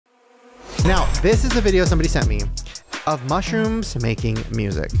Now, this is a video somebody sent me of mushrooms making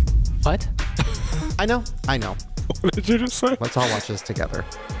music. What? I know. What did you just say? Let's all watch this together.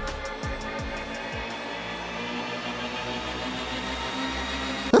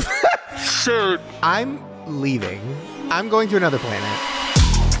 Sure. I'm leaving. I'm going to another planet.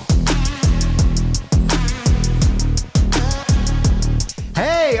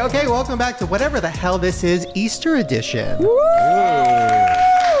 Hey, okay, welcome back to whatever the hell this is, Easter edition. Woo!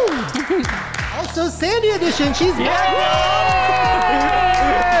 Also, Sandy edition. She's back.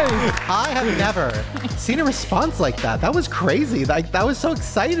 I have never seen a response like that. That was crazy. Like, that was so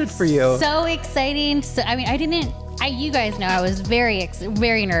excited for you. So exciting. So, I mean, you guys know I was very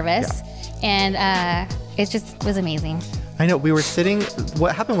nervous, and it just was amazing. I know. We were sitting.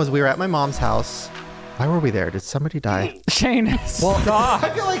 What happened was we were at my mom's house. Why were we there? Did somebody die? Shane. Well, I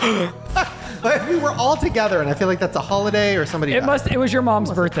feel like we were all together, and I feel like that's a holiday or somebody died. It was your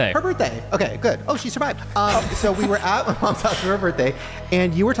mom's birthday. Her birthday. Okay, good. Oh, she survived. So we were at my mom's house for her birthday,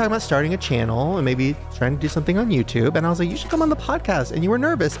 and you were talking about starting a channel and maybe trying to do something on YouTube. And I was like, you should come on the podcast. And you were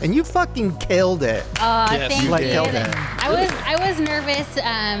nervous, and you fucking killed it. Thank you. Killed it. I was nervous,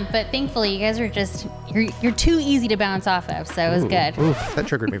 but thankfully you guys were just you're too easy to bounce off of, so it was good. Ooh, that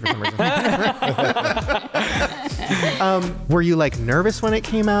triggered me for some reason. Were you like nervous when it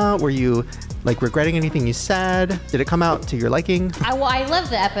came out? Were you like regretting anything you said? Did it come out to your liking? I love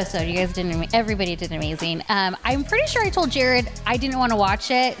the episode. You guys everybody did amazing. I'm pretty sure I told Jerid I didn't want to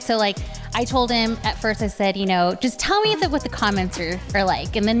watch it. So like I told him at first, I said, just tell me what the comments are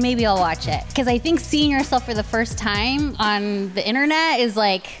like, and then maybe I'll watch it. Because I think seeing yourself for the first time on the internet is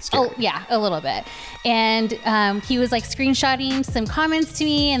like, scary. Oh yeah, a little bit. And he was like screenshotting some comments to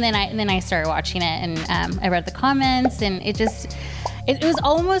me, and then I started watching it, and I read the comments, and it was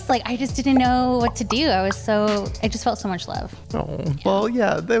almost like I just didn't know what to do. I just felt so much love. Oh, well,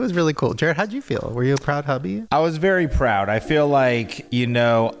 yeah, that was really cool. Jerid, how'd you feel? Were you a proud hubby? I was very proud. I feel like,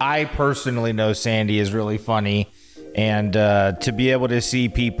 I personally know Sandy is really funny, and to be able to see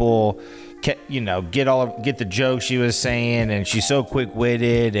people, get the jokes she was saying, and she's so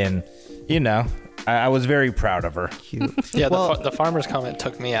quick-witted, and, I was very proud of her. Cute. Yeah, the farmer's comment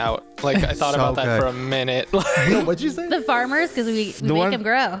took me out. Like, I thought So about that good. for a minute. What'd you say? The farmers, because we make them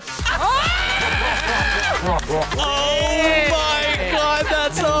grow. Oh my God,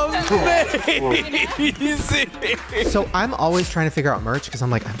 that's amazing. So I'm always trying to figure out merch because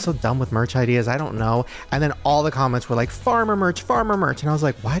I'm like, I'm so dumb with merch ideas. I don't know. And then all the comments were like, farmer merch. And I was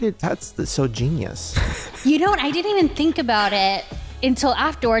like, that's so genius. I didn't even think about it until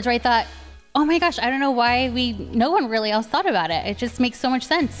afterwards, where I thought, oh my gosh, I don't know why no one really else thought about it. It just makes so much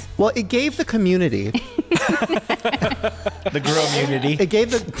sense. Well, it gave the community. The grow community. It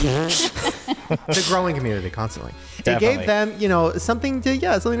gave the growing community constantly. Definitely. It gave them, something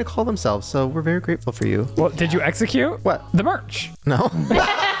to call themselves. So we're very grateful for you. Well, did you execute? What? The merch. No.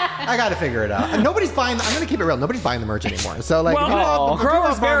 I got to figure it out. Nobody's buying, I'm going to keep it real. Nobody's buying the merch anymore. So like,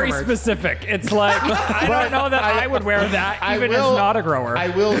 grower's very specific. It's like, I don't know that I would wear that even as not a grower. I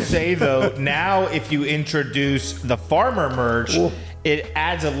will say though, now if you introduce the farmer merch, it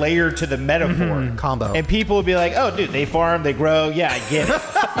adds a layer to the metaphor combo. And people will be like, oh dude, they farm, they grow. Yeah, I get it.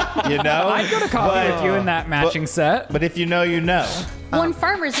 I'd go to coffee with you in that matching set. But if you know, you know. Well, in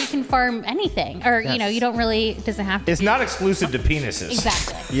farmers, you can farm anything, or you don't really, it doesn't have to. It's not exclusive to penises.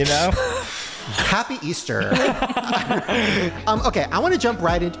 Exactly. Happy Easter. Okay, I want to jump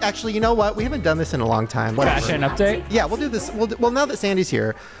right in. Actually, you know what? We haven't done this in a long time. Fashion update? Yeah, we'll do this. Well, now that Sandy's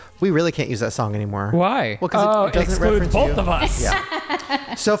here, we really can't use that song anymore. Why? Well, because it doesn't excludes reference both you. of us.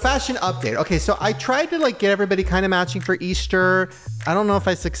 Yeah. So fashion update. Okay, so I tried to get everybody kind of matching for Easter. I don't know if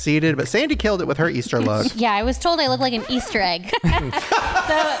I succeeded, but Sandy killed it with her Easter look. Yeah, I was told I look like an Easter egg. So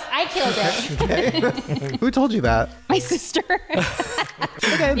I killed it. Okay. Who told you that? My sister.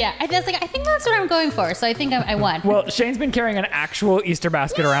 Okay. Yeah, I think that's what I'm going for. So I think I won. Well, Shane's been carrying an actual Easter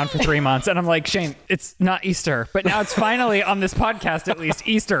basket around for 3 months, and I'm like, Shane, it's not Easter, but now it's finally on this podcast at least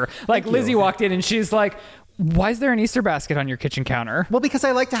Easter. Like Lizzie walked in and she's like, why is there an Easter basket on your kitchen counter? Well, because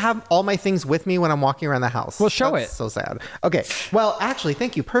I like to have all my things with me when I'm walking around the house. Well, show That's it. So sad. Okay. Well, actually,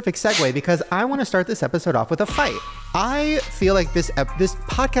 thank you. Perfect segue, because I want to start this episode off with a fight. I feel like this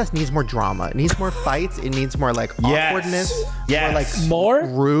podcast needs more drama. It needs more fights. It needs more awkwardness. Yes. More?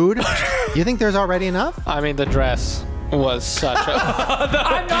 Rude. You think there's already enough? I mean, the dress was such a...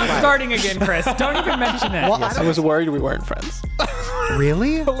 I'm not starting again, Chris. Don't even mention it. Well, I was worried we weren't friends.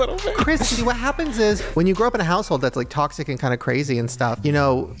 Really? A little bit. Chris, see, what happens is when you grow up in a household that's toxic and kind of crazy and stuff, you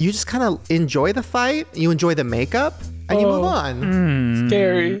just kind of enjoy the fight. You enjoy the makeup. and you move on.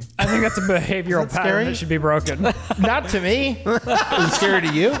 Scary. I think that's a behavioral Is that pattern scary? that should be broken. Not to me. Is it scary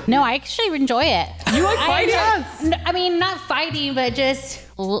to you? No, I actually enjoy it. You like fighting? I mean, not fighting, but just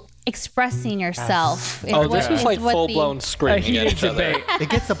expressing yourself. is Oh, what- this was is like what full the- blown A screaming at heated each other. debate. It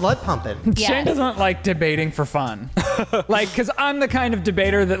gets the blood pumping. Yeah. Shane doesn't like debating for fun. Like, because I'm the kind of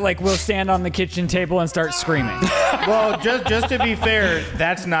debater that like will stand on the kitchen table and start screaming. Well, just to be fair,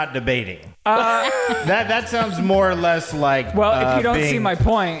 that's not debating. That sounds more or less like Well, if you don't see being my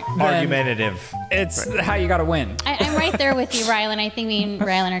point, then argumentative. it's how you got to win. I'm right there with you, Ryland. I think me and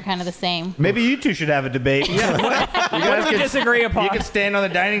Ryland are kind of the same. Maybe you two should have a debate. Yeah. You What guys do we could disagree upon? You could stand on the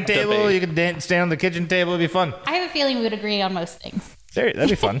dining table. Debate. You could stand on the kitchen table. It'd be fun. I have a feeling we would agree on most things. That'd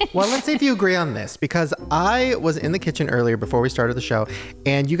be fun. Well, let's see if you agree on this, because I was in the kitchen earlier before we started the show,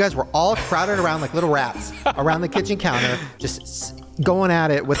 and you guys were all crowded around like little rats around the kitchen counter, just going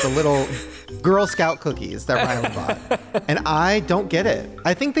at it with the little Girl Scout cookies that Ryland bought. And I don't get it.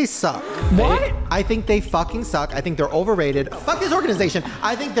 I think they suck. What? I think they fucking suck. I think they're overrated. Fuck this organization.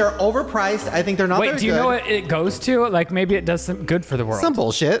 I think they're overpriced. I think they're not Wait, very do you good. know what it goes to? Like maybe it does some good for the world. Some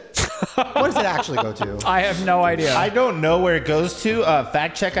bullshit. What does it actually go to? I have no idea. I don't know where it goes to.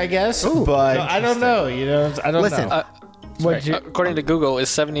 Fact check, I guess. Ooh, but I don't know. You know, I don't Listen, know. What'd you- According to Google, is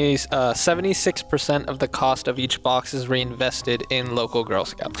 76% of the cost of each box is reinvested in local Girl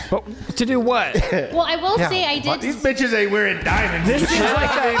Scouts. but to do what? Well, I will Yeah. say I did. These bitches ain't wearing diamonds. This seems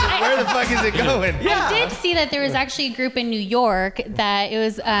like Where the fuck is it going? I did see that there was actually a group in New York that it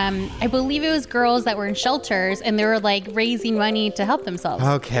was, I believe it was girls that were in shelters and they were like raising money to help themselves.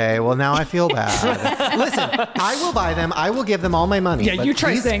 Okay, well now I feel bad. Listen, I will buy them. I will give them all my money. Yeah, but you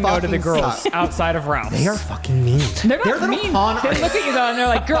try these saying no to the fucking girls suck. outside of Ralph's. They are fucking mean. They're not little mean. con They artists. look at you though, and they're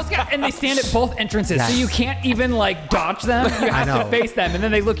like Girl Scout, and they stand at both entrances, so Yes. you can't even like dodge them. You have know. to face them, and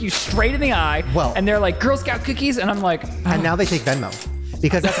then they look you straight in the eye. Well- and they're like Girl Scout cookies, and I'm like, And now they take Venmo.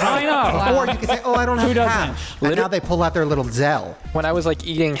 Because that's I know. Before you could say, oh, I don't have Who doesn't? cash. And now they pull out their little Zelle. When I was like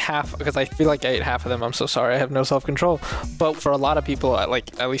eating half, because I feel like I ate half of them, I'm so sorry, I have no self-control. But for a lot of people,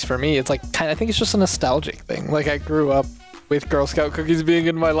 like at least for me, it's like I think it's just a nostalgic thing. Like I grew up with Girl Scout cookies being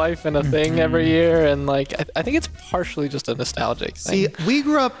in my life and a thing every year, and like I think it's partially just a nostalgic thing. See, we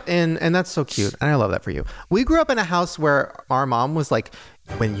grew up in, and that's so cute, and I love that for you. We grew up in a house where our mom was like,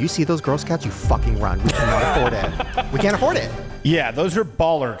 when you see those Girl Scouts, you fucking run. We cannot afford it. We can't afford it. Yeah, those are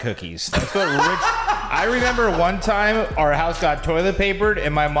baller cookies. That's what rich. I remember one time our house got toilet papered,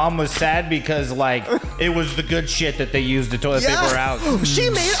 and my mom was sad because like it was the good shit that they used to toilet paper our house. She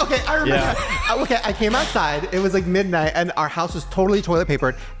made, okay, I remember. Yeah. Okay, I came outside. It was like midnight, and our house was totally toilet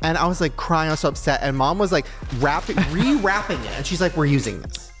papered. And I was like crying. I was so upset. And mom was like re-wrapping it. And she's like, we're using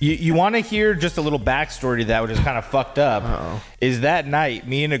this. You want to hear just a little backstory to that, which is kind of fucked up. Is that night,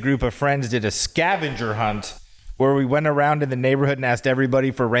 me and a group of friends did a scavenger hunt where we went around in the neighborhood and asked everybody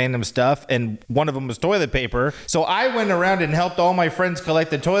for random stuff, and one of them was toilet paper. So I went around and helped all my friends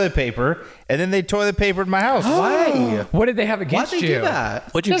collect the toilet paper, and then they toilet papered my house. Why? what did they have Why'd against they you? do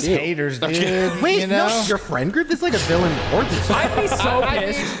that? What'd you Just do? haters, dude. Wait, you know? no, your friend group? This is like a villain origin story. I'd be so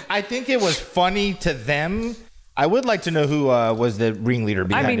pissed. I think it was funny to them. I would like to know who was the ringleader I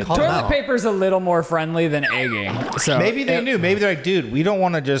behind mean, it. Call them toilet out. paper's a little more friendly than egging. So Maybe they knew. Maybe they're like, dude, we don't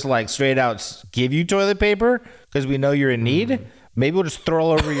want to just like straight out give you toilet paper because we know you're in need. Maybe we'll just throw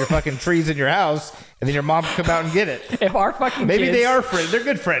all over your fucking trees in your house, and then your mom can come out and get it. If our fucking Maybe kids, they are friends. They're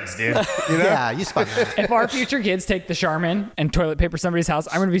good friends, dude. You know? Yeah, you spun that. If our future kids take the Charmin and toilet paper somebody's house,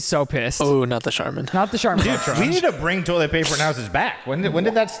 I'm gonna be so pissed. Oh, not the Charmin. Not the Charmin. Ultra. We need to bring toilet paper in houses back. When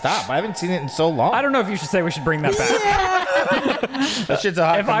did that stop? I haven't seen it in so long. I don't know if you should say we should bring that back. That shit's a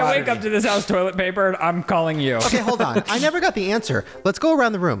hot If I wake commodity. up to this house toilet paper, I'm calling you. Okay, hold on. I never got the answer. Let's go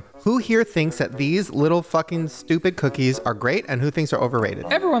around the room. Who here thinks that these little fucking stupid cookies are great, and who thinks they're overrated?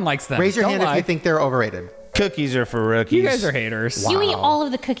 Everyone likes them. Raise your Don't hand lie. if you think they're overrated. Cookies are for rookies. You guys are haters. You eat all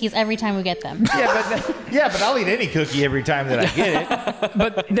of the cookies every time we get them. Yeah, but I'll eat any cookie every time that I get it.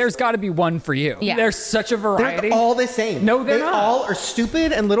 But there's got to be one for you. Yeah. There's such a variety. They're all the same. No, they're they not. all are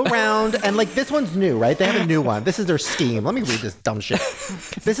stupid and little round, and like this one's new, right? They have a new one. This is their scheme. Let me read this dumb shit.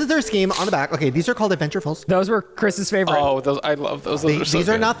 This is their scheme on the back. Okay, these are called Adventurefuls. Those were Chris's favorite. Oh, those I love those. Those are so These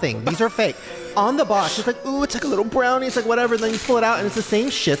are good. nothing. These are fake. On the box, it's like, ooh, it's like a little brownie. It's like whatever. And then you pull it out, and it's the same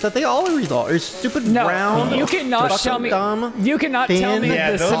shit that they always are. It's stupid No, brown. you cannot fucking tell me. dumb, You cannot tell thin. me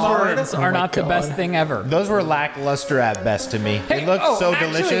Yeah, the those Samoans are- are oh my not the God. best thing ever. Those were lackluster at best to me. They looked so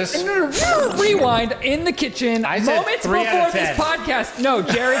delicious. Rewind in the kitchen. I said Moments 3 before out of this 10. podcast. No,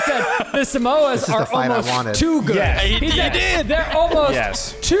 Jared said the Samoas is are the fight I almost wanted. too good. Yes. He said they're almost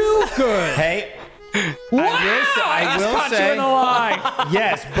Yes. too good. Hey, Wow, I will I say- caught you in a lie.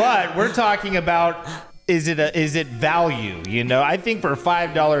 yes, but we're talking about is it value? You know, I think for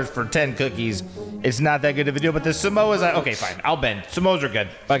 $5 for 10 cookies, it's not that good of a deal. But the Samoas, okay, fine, I'll bend. Samoas are good.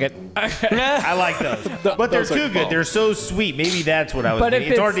 Fuck it. I like those. But they're too good. They're so sweet. Maybe that's what I was thinking.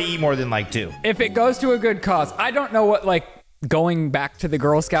 It's hard to eat more than like 2. If it goes to a good cause, I don't know what like going back to the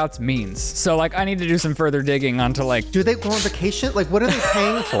Girl Scouts means. So like I need to do some further digging onto like, do they go on vacation? Like what are they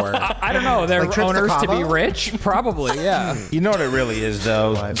paying for? I don't know. They're like owners to be rich? Probably, yeah. You know what it really is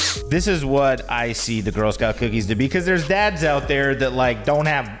though? This is what I see the Girl Scout cookies to be, because there's dads out there that like don't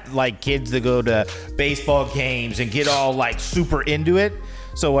have like kids that go to baseball games and get all like super into it.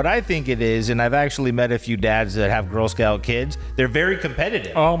 So what I think it is, and I've actually met a few dads that have Girl Scout kids, they're very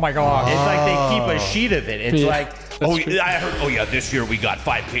competitive. Oh my God. It's like they keep a sheet of it. It's like, I heard. Oh yeah, this year we got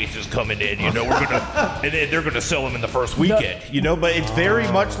 5 cases coming in. You know, we're gonna, and then they're gonna sell them in the first weekend. you know, but it's very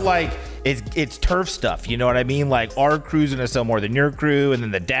much like it's turf stuff. You know what I mean? Like our crew's gonna sell more than your crew, and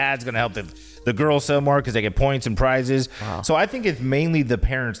then the dad's gonna help the girls sell more because they get points and prizes. Wow. So I think it's mainly the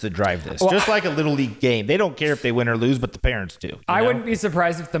parents that drive this. Just like a little league game. They don't care if they win or lose, but the parents do. I wouldn't be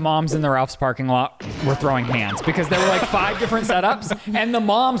surprised if the moms in the Ralph's parking lot were throwing hands, because there were like 5 different setups, and the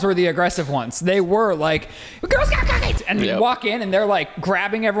moms were the aggressive ones. They were like, Girl Scout cookies! And you walk in and they're like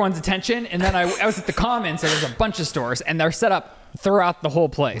grabbing everyone's attention. And then I was at the Commons, and there's a bunch of stores, and they're set up throughout the whole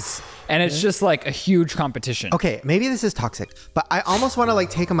place, and it's just like a huge competition. Okay, maybe this is toxic, but I almost want to like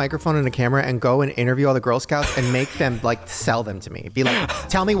take a microphone and a camera and go and interview all the Girl Scouts and make them like sell them to me. Be like,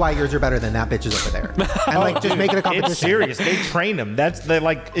 tell me why yours are better than that bitch's over there, and like just make it a competition. It's serious. They train them. That's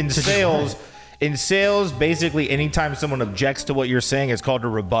like in sales. In sales, basically, anytime someone objects to what you're saying, it's called a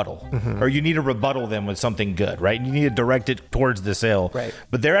rebuttal. Or you need to rebuttal them with something good, right? You need to direct it towards the sale. Right.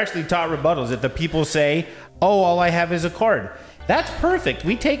 But they're actually taught rebuttals. If the people say, oh, all I have is a card, that's perfect.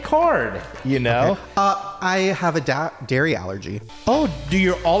 We take card, you know? Okay. I have a dairy allergy. Oh,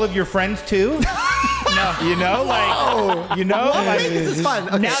 do all of your friends too? No. You know, like, you know? Like, This is fun.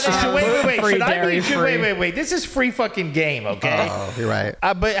 Okay. now that wait. Free Should I dairy be, free. wait. This is free fucking game, okay? Oh, you're right.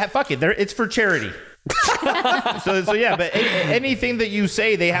 But fuck it. It's for charity. so yeah, but anything that you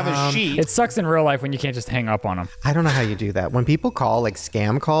say, they have a sheet. It sucks in real life when you can't just hang up on them. I don't know how you do that. When people call like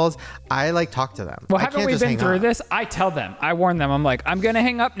scam calls, I like talk to them. Well, I haven't can't we just been hang through up. this? I tell them. I warn them. I'm like, I'm going to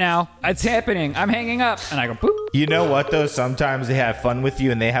hang up now. It's happening. I'm hanging up. And I go, boop. You know what, though? Sometimes they have fun with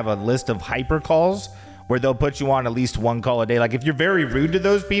you and they have a list of hyper calls where they'll put you on at least 1 call a day. Like if you're very rude to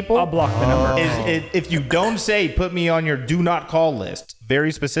those people, I'll block the number. If you don't say, put me on your do not call list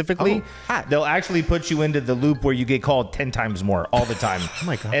very specifically, they'll actually put you into the loop where you get called 10 times more all the time. Oh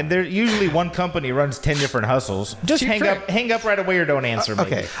my God. And they're usually one company runs 10 different hustles. Just hang up right away or don't answer me.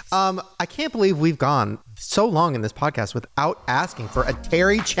 Okay. I can't believe we've gone so long in this podcast without asking for a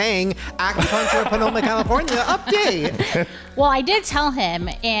Terry Chang acupuncture Sonoma, California update. Well, I did tell him,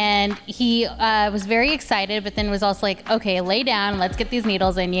 and he was very excited, but then was also like, okay, lay down, let's get these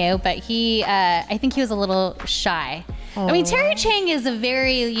needles in you. But I think he was a little shy. Aww. I mean, Terry Chang is a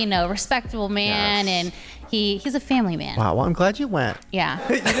very, respectable man, and he's a family man. Wow, well, I'm glad you went. Yeah.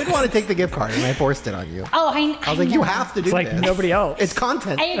 You didn't want to take the gift card, and I forced it on you. Oh, I was like, you have to do It's like this. nobody else. It's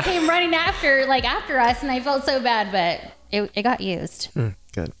content. I came running after us, and I felt so bad, but it got used.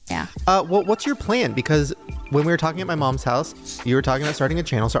 Good. Yeah. Well, what's your plan? Because when we were talking at my mom's house, you were talking about starting a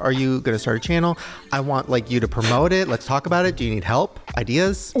channel. So are you going to start a channel? I want you to promote it. Let's talk about it. Do you need help?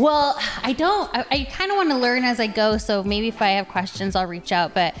 Ideas? Well, I don't. I kind of want to learn as I go. So maybe if I have questions, I'll reach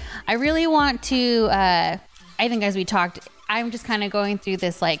out. But I really want to, I think as we talked, I'm just kind of going through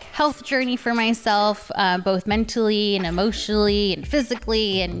this like health journey for myself, both mentally and emotionally and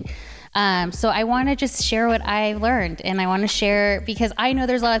physically. And so I want to just share what I learned, and I want to share because I know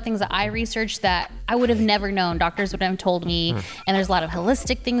there's a lot of things that I researched that I would have never known. Doctors would have told me, and there's a lot of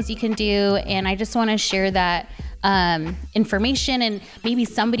holistic things you can do. And I just want to share that information, and maybe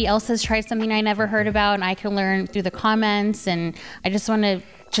somebody else has tried something I never heard about, and I can learn through the comments. And I just want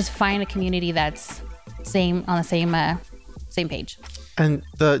to find a community that's on the same page. And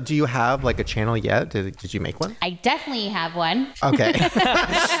do you have like a channel yet? Did you make one? I definitely have one. Okay.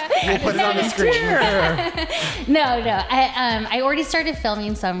 We'll put it on the screen. No. I already started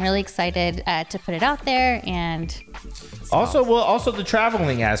filming, so I'm really excited to put it out there. And also the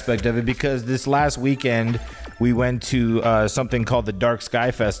traveling aspect of it, because this last weekend we went to something called the Dark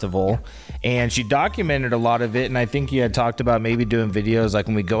Sky Festival, and she documented a lot of it. And I think you had talked about maybe doing videos like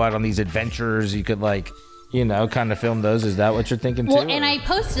when we go out on these adventures, you could kind of film those. Is that what you're thinking too? Well, and I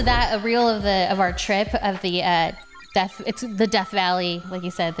posted a reel of our trip of the it's the Death Valley, like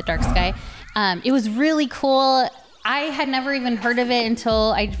you said, the Dark Sky. It was really cool. I had never even heard of it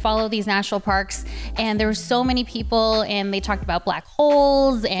until I followed these national parks, and there were so many people, and they talked about black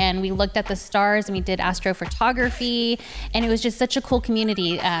holes, and we looked at the stars, and we did astrophotography, and it was just such a cool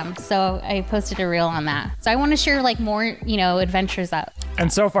community. So I posted a reel on that. So I want to share like more, adventures out.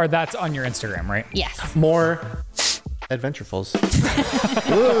 And so far, that's on your Instagram, right? Yes. More adventurefuls.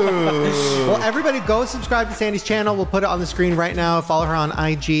 Ooh. Well, everybody go subscribe to Sandy's channel. We'll put it on the screen right now. Follow her on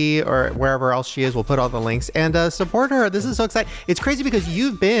IG or wherever else she is. We'll put all the links and support her. This is so exciting. It's crazy because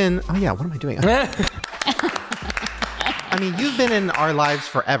you've been, oh yeah, what am I doing? I mean, you've been in our lives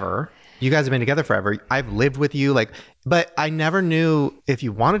forever. You guys have been together forever. I've lived with you, but I never knew if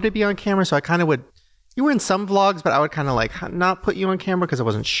you wanted to be on camera. So I kind of would, you were in some vlogs, but I would kind of not put you on camera because I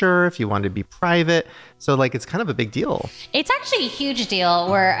wasn't sure if you wanted to be private. So it's kind of a big deal. It's actually a huge deal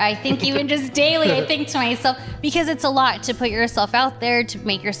where I think even just daily, I think to myself, because it's a lot to put yourself out there, to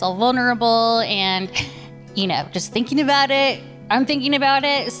make yourself vulnerable and, just thinking about it. I'm thinking about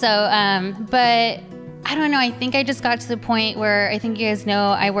it. So, but I don't know. I think I just got to the point where I think you guys know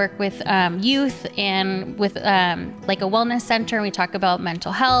I work with youth and with a wellness center. And we talk about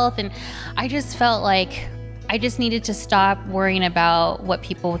mental health. And I just felt like I just needed to stop worrying about what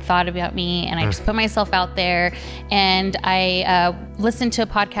people thought about me. And I just put myself out there. And I listened to a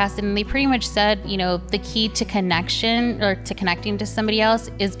podcast and they pretty much said, the key to connection or to connecting to somebody else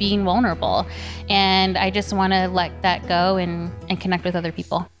is being vulnerable. And I just want to let that go and connect with other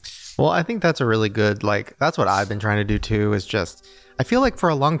people. Well, I think that's a really good, that's what I've been trying to do too, is just, I feel like for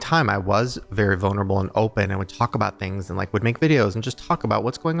a long time I was very vulnerable and open and would talk about things and would make videos and just talk about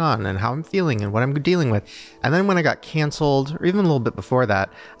what's going on and how I'm feeling and what I'm dealing with. And then when I got canceled, or even a little bit before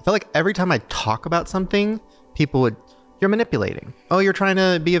that, I felt like every time I talk about something, people would, you're manipulating. Oh, you're trying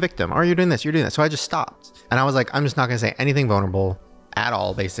to be a victim. Or you're doing this, you're doing that. So I just stopped. And I was like, I'm just not going to say anything vulnerable at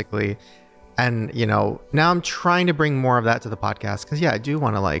all, basically. And, now I'm trying to bring more of that to the podcast. Because, yeah, I do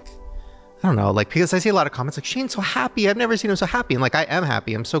want to I don't know, because I see a lot of comments Shane's so happy. I've never seen him so happy. And I am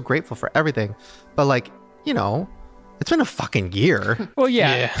happy. I'm so grateful for everything. But it's been a fucking year. Well,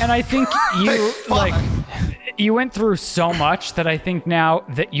 yeah. And I think you you went through so much that I think now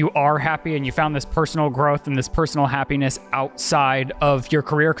that you are happy and you found this personal growth and this personal happiness outside of your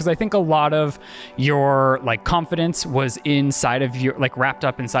career. Cause I think a lot of your confidence was inside of your, wrapped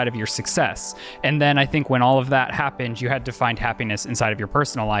up inside of your success. And then I think when all of that happened, you had to find happiness inside of your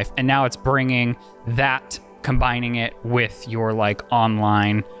personal life. And now it's bringing that, combining it with your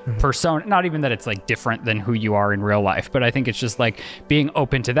online persona. Not even that it's different than who you are in real life, but I think it's just being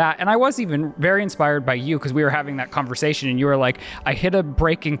open to that. And I was even very inspired by you because we were having that conversation and you were I hit a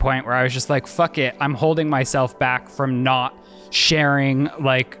breaking point where I was just fuck it. I'm holding myself back from not sharing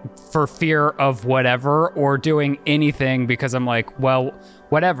for fear of whatever or doing anything because I'm well,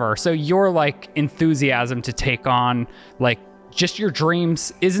 whatever. So your enthusiasm to take on just your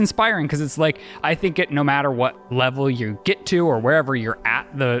dreams is inspiring because it's I think no matter what level you get to or wherever you're at,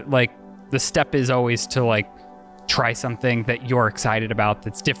 the step is always to try something that you're excited about,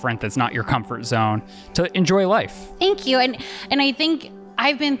 that's different, that's not your comfort zone, to enjoy life. Thank you. And I think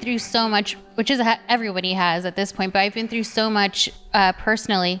I've been through so much, which is everybody has at this point, but I've been through so much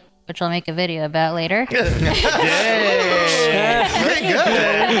personally, which I'll make a video about later. Very good.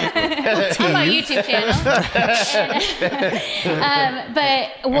 On my YouTube channel.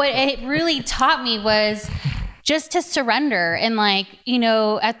 But what it really taught me was just to surrender. And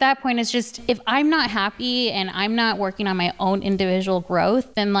at that point, it's just, if I'm not happy and I'm not working on my own individual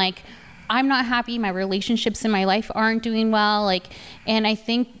growth, then I'm not happy. My relationships in my life aren't doing well. And I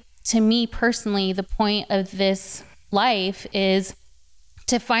think to me personally, the point of this life is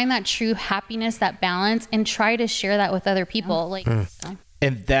to find that true happiness, that balance, and try to share that with other people. So.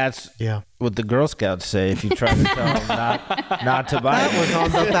 And that's what the Girl Scouts say if you try to tell them not to buy it. That was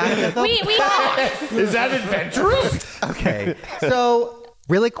on the back of the Is that adventurous? Okay. So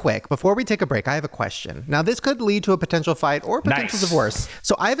really quick, before we take a break, I have a question. Now, this could lead to a potential fight or potential divorce.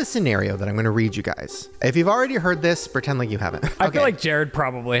 So I have a scenario that I'm going to read you guys. If you've already heard this, pretend like you haven't. Okay. I feel like Jerid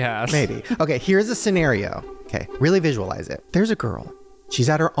probably has. Maybe. Okay, here's a scenario. Okay, really visualize it. There's a girl. She's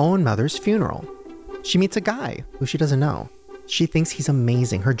at her own mother's funeral. She meets a guy who she doesn't know. She thinks he's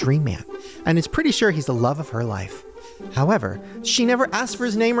amazing, her dream man, and is pretty sure he's the love of her life. However, she never asked for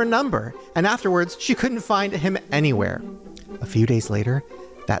his name or number, and afterwards, she couldn't find him anywhere. A few days later,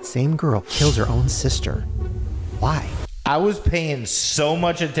 that same girl kills her own sister. Why? I was paying so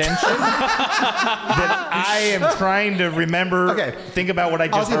much attention that I am trying to remember, think about what I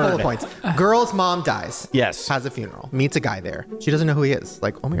just heard. Bullet points. Girl's mom dies. Yes. Has a funeral. Meets a guy there. She doesn't know who he is.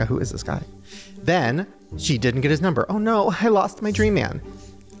 Oh my God, who is this guy? Then she didn't get his number. Oh no, I lost my dream man.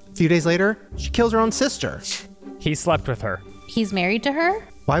 A few days later, she kills her own sister. He slept with her. He's married to her?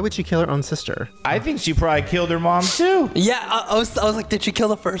 Why would she kill her own sister? I think she probably killed her mom too. Yeah, I was like, did she kill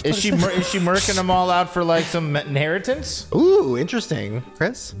the first Is person? she murking them all out for like some inheritance? Ooh, interesting.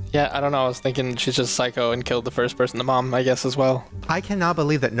 Chris? Yeah, I don't know. I was thinking she's just psycho and killed the first person, the mom, I guess, as well. I cannot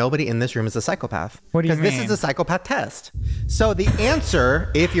believe that nobody in this room is a psychopath. What do you Because mean? this is a psychopath test. So the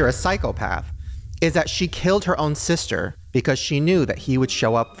answer, if you're a psychopath, is that she killed her own sister because she knew that he would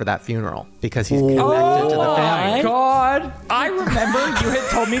show up for that funeral because he's connected to the Oh family. my God. I remember you had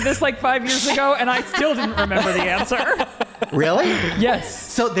told me this like 5 years ago, and I still didn't remember the answer. Really?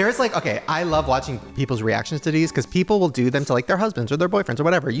 Yes. So there's like, okay, I love watching people's reactions to these because people will do them to like their husbands or their boyfriends or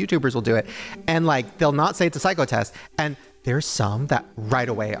whatever. YouTubers will do it. And like, they'll not say it's a psycho test. And there's some that right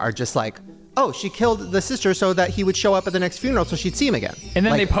away are just like, oh, she killed the sister so that he would show up at the next funeral so she'd see him again. And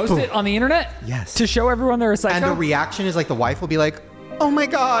then Like, they post boom. it on the internet? Yes. To show everyone they're a psycho? And the reaction is like the wife will be like, oh my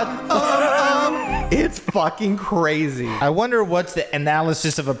God, it's fucking crazy. I wonder what's the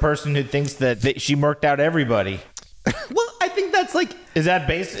analysis of a person who thinks that she murked out everybody. Well, I think that's like, Is that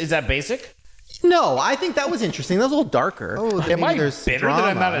basic? no, I think that was interesting. That was a little darker. Oh, Am I bitter that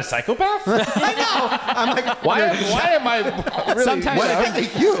I'm not a psychopath? I know. I'm like, why am I really? Sometimes what I did I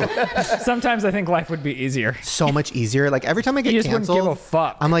think you? Sometimes I think life would be easier. So much easier. Like every time I get You just wouldn't canceled, give a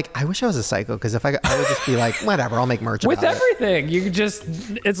fuck. I'm like, I wish I was a psycho because if I would just be like, whatever, I'll make merch With about it. everything, you could just,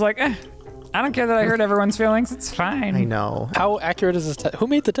 it's like, I don't care that I hurt everyone's feelings. It's fine. I know. How accurate is this test? Who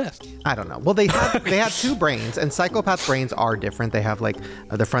made the test? I don't know. Well, they have two brains, and psychopath brains are different. They have like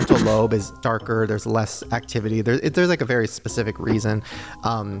the frontal lobe is darker. There's less activity. There's like a very specific reason.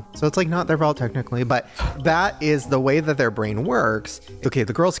 So it's like not their fault technically, but that is the way that their brain works. Okay,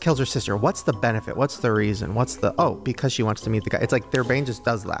 the girl kills her sister. What's the benefit? What's the reason? Because she wants to meet the guy. It's like their brain just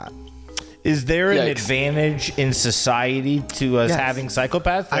does that. Is there an Yikes. advantage in society to us Yes. having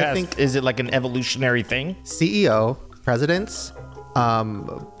psychopaths? I think- Is it like an evolutionary thing? CEO, presidents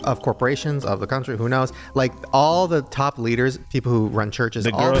of corporations, of the country, who knows? Like all the top leaders, people who run churches,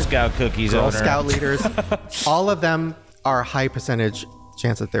 The all Girl Scout cookies Girl owner. Scout leaders, all of them are high percentage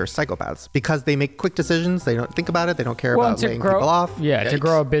chance that they're psychopaths because they make quick decisions. They don't think about it. They don't care about laying people off. Yeah, to Yikes.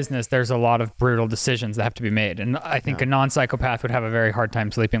 grow a business, there's a lot of brutal decisions that have to be made. And I think a non-psychopath would have a very hard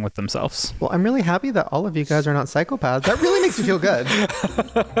time sleeping with themselves. Well, I'm really happy that all of you guys are not psychopaths. That really makes me feel good.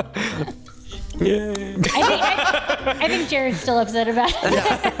 I think Jared's still upset about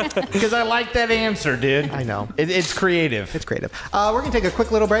it. Because I like that answer, dude. I know. It's creative. It's creative. We're going to take a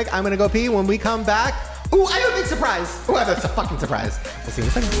quick little break. I'm going to go pee. When we come back, ooh, I have a big surprise. Ooh, I have a fucking surprise. We'll see you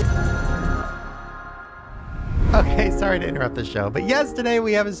in a second. Okay, sorry to interrupt the show, but yes, today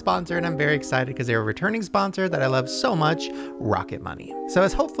we have a sponsor, and I'm very excited because they're a returning sponsor that I love so much, Rocket Money. So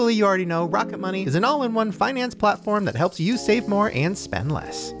as hopefully you already know, Rocket Money is an all-in-one finance platform that helps you save more and spend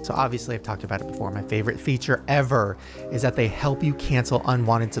less. So obviously I've talked about it before. My favorite feature ever is that they help you cancel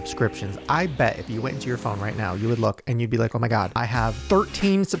unwanted subscriptions. I bet if you went into your phone right now, you would look and you'd be like, oh my God, I have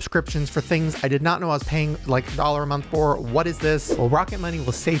 13 subscriptions for things I did not know I was paying like $1 a month for. What is this? Well, Rocket Money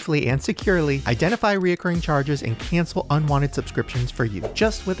will safely and securely identify reoccurring charges and cancel unwanted subscriptions for you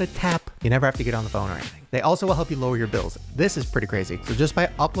just with a tap. You never have to get on the phone or anything. They also will help you lower your bills. This is pretty crazy. So just by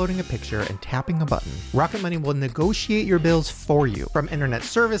uploading a picture and tapping a button, Rocket Money will negotiate your bills for you. From internet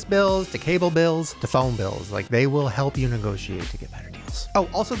service bills to cable bills to phone bills, like they will help you negotiate to get better deals. Oh,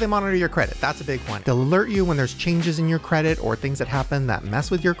 also they monitor your credit. That's a big one. They'll alert you when there's changes in your credit or things that happen that mess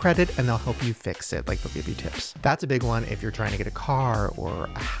with your credit, and they'll help you fix it. Like they'll give you tips. That's a big one if you're trying to get a car or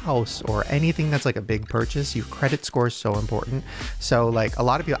a house or anything that's like a big purchase. Your credit score is so important. So like a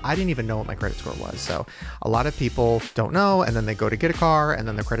lot of people, I didn't even know what my credit score was. So a lot of people don't know, and then they go to get a car and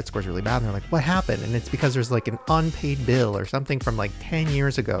then their credit score is really bad and they're like, what happened? And it's because there's like an unpaid bill or something from like 10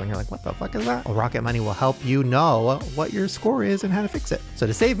 years ago, and you're like, what the fuck is that? Well, Rocket Money will help you know what your score is and how to fix it. So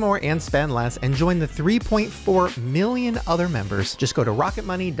to save more and spend less and join the 3.4 million other members, just go to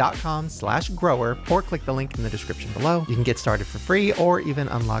rocketmoney.com/grower or click the link in the description below. You can get started for free or even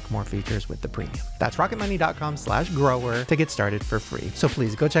unlock more features with the premium. That's rocketmoney.com/grower to get started for free. So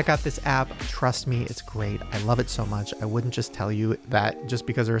please go check out this app. Trust me, it's great. I love it so much. I wouldn't just tell you that just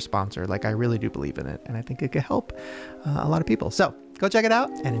because they're a sponsor. Like I really do believe in it, and I think it could help a lot of people. So go check it out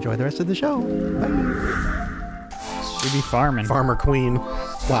and enjoy the rest of the show. Bye. Should be farming. Farmer Queen.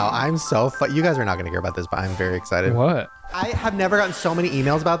 Wow, I'm so you guys are not going to hear about this, but I'm very excited. What? I have never gotten so many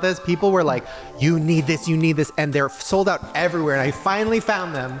emails about this. People were like, you need this, and they're sold out everywhere, and I finally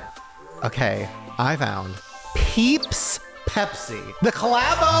found them. Okay, I found Peeps Pepsi. The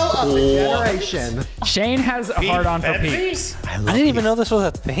collabo of the generation. Shane has a hard on for Peeps. I didn't even know this was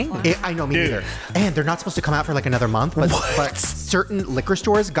a thing. I know, me neither. And they're not supposed to come out for like another month, but certain liquor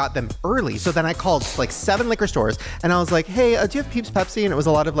stores got them early. So then I called like 7 liquor stores and I was like, hey, do you have Peeps Pepsi? And it was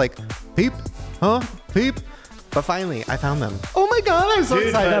a lot of like, Peep? Huh? Peep? But finally, I found them. Oh my God, I'm so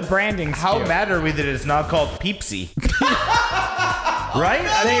excited. The branding's How cute. mad are we that it's not called Peepsy? Right?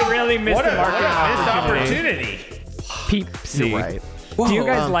 They really missed What the a marketing missed opportunity. opportunity. Peepsy. You're right. Do you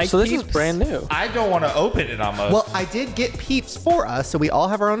guys like So this Peeps? is brand new. I don't want to open it almost. Well, I did get Peeps for us, so we all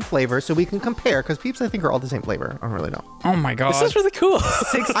have our own flavor, so we can compare, because Peeps, I think, are all the same flavor. I don't really know. Oh my God. This is really cool.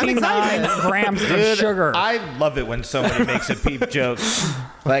 69 excited. grams of Dude, sugar. I love it when somebody makes a peep joke.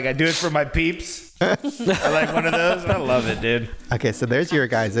 Like, I do it for my peeps. I like one of those. I love it, dude. Okay, so there's your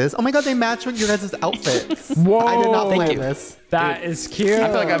guys's. Oh my God, they match with your guys' outfits. Whoa. I did not Thank plan you. this. That is cute. I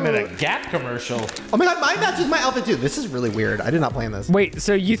feel like I'm in a Gap commercial. Oh my God, mine matches my outfit too. This is really weird. I did not plan this. Wait,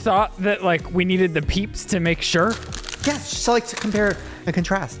 so you thought that like we needed the Peeps to make sure? Yes, just so like to compare and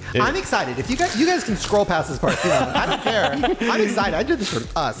contrast. I'm excited. If you guys can scroll past this part, you know, I don't care. I'm excited. I did this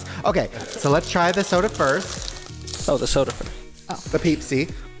for us. Okay, so let's try the soda first. Oh, the soda first. The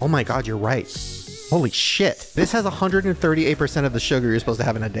Peepsy. Oh my God, you're right. Holy shit. This has 138% of the sugar you're supposed to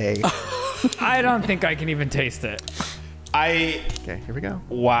have in a day. I don't think I can even taste it. Okay, here we go.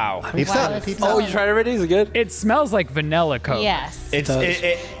 Wow. Peeps Wow, up. it's Peeps so- up. Oh, you tried it already? Is it good? It smells like vanilla Coke. Yes. It's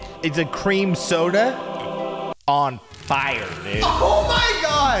a cream soda on fire, dude. Oh my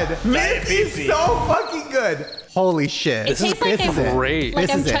God. Diet This is Pepsi. so fucking good. Holy shit. It tastes like this is it. great. Like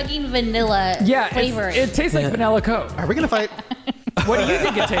This I'm is it. chugging vanilla Yeah, flavor. it tastes like vanilla Coke. Are we gonna fight? What do you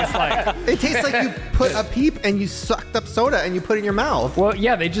think it tastes like? It tastes like you put a peep and you sucked up soda and you put it in your mouth. Well,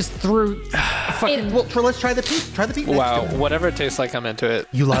 yeah, they just threw fucking. Well, let's try the peep. Try the peep. Wow, next to it. whatever it tastes like, I'm into it.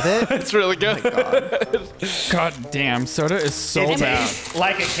 You love it? It's really good. God damn, soda is so It bad. tastes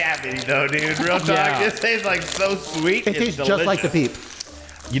like a cavity, though, dude. Real talk. Yeah. This tastes like so sweet. It tastes just like the peep.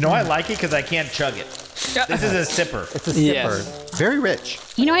 You know, I like it because I can't chug it. This is a sipper. It's a sipper. Yes. Very rich.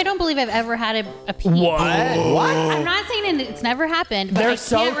 You know, I don't believe I've ever had a peep. What? What? I'm not saying it's never happened, but They're I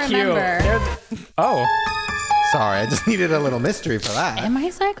so can't cute. remember. Oh. Sorry, I just needed a little mystery for that. Am I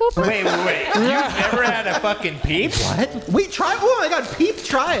psychopath? Wait. You've never had a fucking peep? What? Wait, try. Oh my God, peep,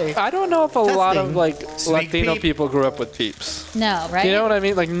 try. I don't know if a lot of Testing. like Sneak Latino peep. people grew up with peeps. No, right? You know what I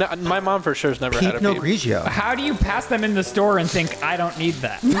mean? Like, my mom for sure has never had Peep a no peep. Grigio. How do you pass them in the store and think I don't need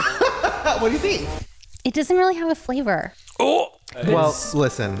that? What do you think? It doesn't really have a flavor. Oh, Well,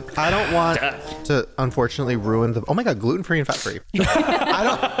 listen, I don't want to unfortunately ruin the. Oh my God, gluten-free and fat-free. I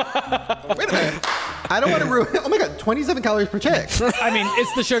don't. Wait a minute. I don't want to ruin. Oh my God, 27 calories per chick. I mean,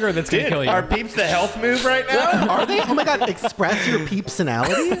 it's the sugar that's gonna Dude, kill you. are peeps the health move right now? Are they? Oh my God, express your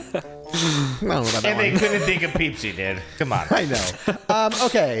peepsonality. I don't know about that And they one. couldn't think of Peepsy, dude. Come on. I know.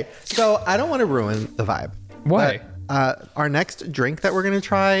 Okay, so I don't want to ruin the vibe. Why? But, our next drink that we're gonna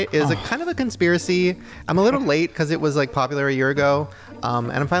try is a kind of a conspiracy. I'm a little late because it was like popular a year ago,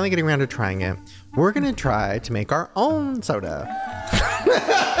 and I'm finally getting around to trying it. We're gonna try to make our own soda,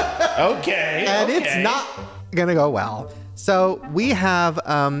 Okay. and okay. it's not gonna go well. So we have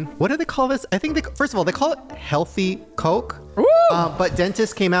what do they call this? I think first of all they call it healthy Coke. But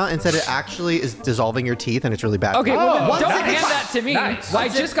dentists came out and said it actually is dissolving your teeth and it's really bad. Okay, well, One then don't sip is hand fine. that to me. Nice. I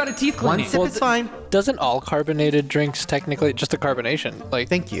just got a teeth One cleaning. sip is fine. doesn't all carbonated drinks technically just the carbonation like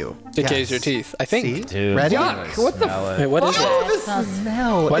Thank you. decays your teeth? I think. See? Dude. Ready? Yuck. What the Wait, what is Oh, it? the smells-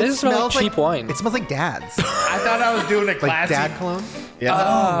 smell. Why does it smell like smells cheap wine? It smells like dad's. I thought I was doing a Like classy. dad cologne. Yeah.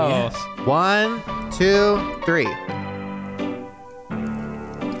 Oh. 1, 2, 3.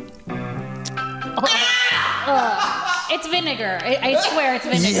 It's vinegar. I swear it's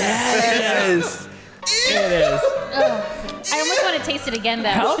vinegar. Yes. It is. I almost want to taste it again, though.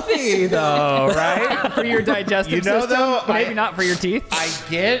 Healthy though, right? For your digestive You know, system. though, Maybe not for your teeth. I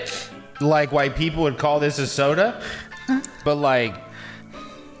get like why people would call this a soda, but like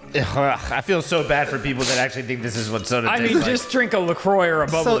I feel so bad for people that actually think this is what soda I tastes mean, like. just drink a LaCroix or a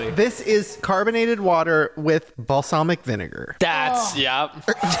bubbly. So this is carbonated water with balsamic vinegar. That's yep.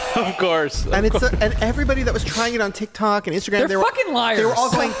 Of course. And and everybody that was trying it on TikTok and Instagram, They're they were fucking liars. They were all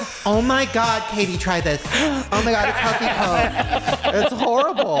going, "Oh my God, Katie, try this. Oh my God, it's healthy Coke. It's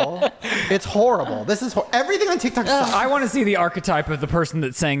horrible. It's horrible. This is everything on TikTok sucks. I want to see the archetype of the person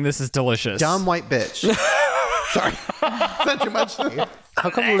that's saying this is delicious. Dumb white bitch." Sorry, is that too much? How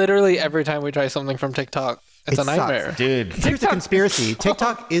come literally every time we try something from TikTok, it's It a nightmare? sucks. dude. Here's a conspiracy.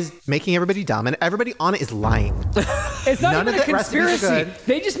 TikTok is making everybody dumb, and everybody on it is lying. It's not None even of a the recipes are conspiracy. good.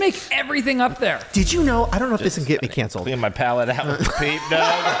 They just make everything up there. Did you know? I don't know if this can get me canceled. Clean my palate out with the peep,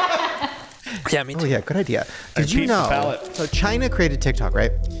 dog. Yeah, me too. Oh yeah, good idea. Did you peep the know? palette. So China created TikTok,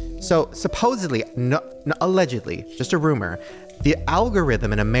 right? So supposedly, allegedly, just a rumor, the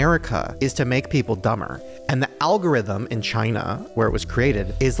algorithm in America is to make people dumber. And the algorithm in China, where it was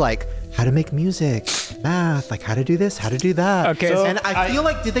created, is like how to make music, math, like how to do this, how to do that. Okay, so and I feel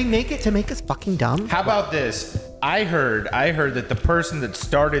like, did they make it to make us fucking dumb? How about this? I heard that the person that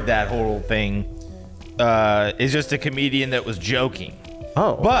started that whole thing is just a comedian that was joking.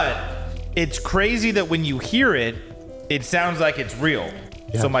 Oh. But it's crazy that when you hear it, it sounds like it's real.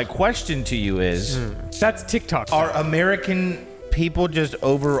 Yeah. So my question to you is, That's TikTok. are American people just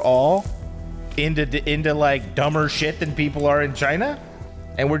overall into like dumber shit than people are in China?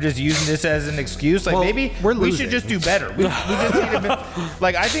 And we're just using this as an excuse? Like, Well, maybe we're we losing. should just do better. We just need to,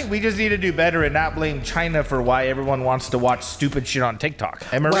 like, I think we just need to do better and not blame China for why everyone wants to watch stupid shit on TikTok.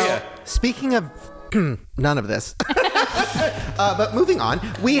 And Maria. Well, speaking of none of this, but moving on,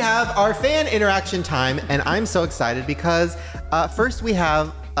 we have our fan interaction time, and I'm so excited because first we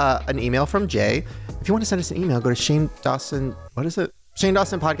have an email from Jay. If you want to send us an email, go to Shane Dawson. What is it?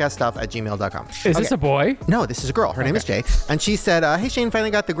 ShanedawsonPodcastStuff@gmail.com. Is this a boy? No, this is a girl. Her name is Jay. And she said, hey, Shane,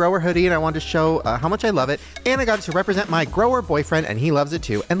 finally got the grower hoodie, and I wanted to show how much I love it. And I got it to represent my grower boyfriend, and he loves it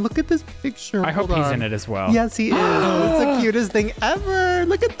too. And look at this picture. I hope Hold he's on. in it as well. Yes, he is. It's the cutest thing ever.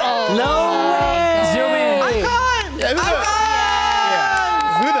 Look at that. Zoom in. Icon!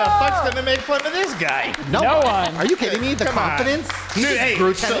 Who the fuck's gonna make fun of this guy? No one. Are you kidding me? The Come on. confidence? He Dude, just hey,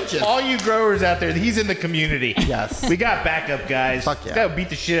 grew so 10 inches. all you growers out there, he's in the community. Yes. We got backup guys. Fuck yeah. Gotta beat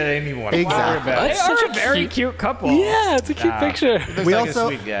the shit out of anyone. Exactly. Don't worry about They it. are a very cute couple. Yeah, it's a cute picture. Looks We like also,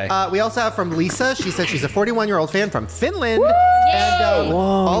 a sweet guy. we also have from Lisa. She said she's a 41-year-old fan from Finland. And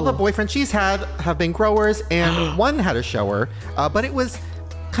all the boyfriends she's had have been growers, and one had a shower, but it was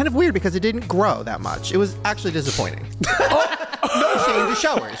kind of weird because it didn't grow that much. It was actually disappointing. No shame to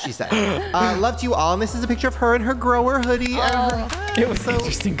showers, she said. Loved you all, and this is a picture of her in her grower hoodie. And her It was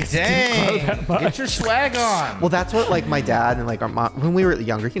interesting because it didn't grow that much. Get your swag on. Well, that's what like my dad and like our mom, when we were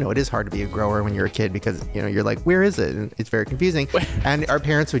younger, you know, it is hard to be a grower when you're a kid because, you know, you're like, where is it? And it's very confusing. And our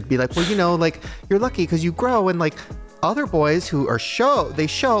parents would be like, well, you know, like you're lucky because you grow, and like other boys who are they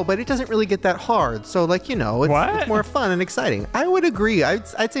show, but it doesn't really get that hard. So like, you know, it's more fun and exciting. I would agree.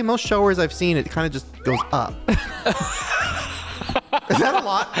 I'd say most showers I've seen, it kind of just goes up. Is that a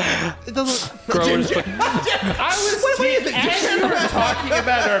lot? It doesn't. Growers. As you were talking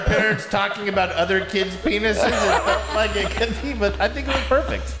about our parents talking about other kids' penises, it felt like it could be, but I think it was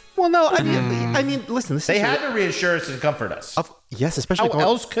perfect. Well, no, I mean, listen, this They is had to reassure us and comfort us. yes, especially How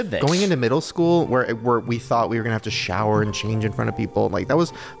else could they? Going into middle school where we thought we were gonna have to shower and change in front of people. Like that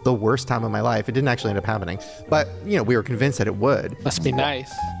was the worst time of my life. It didn't actually end up happening, but you know, we were convinced that it would. Must be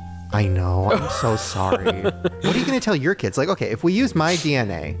nice. I know. I'm so sorry. What are you gonna tell your kids? Like, okay, if we use my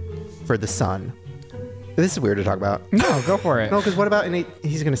DNA for the son, this is weird to talk about. No, go for it. No, because what about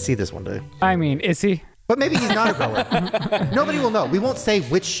he's gonna see this one day? I mean, is he? But maybe he's not a grower. Nobody will know. We won't say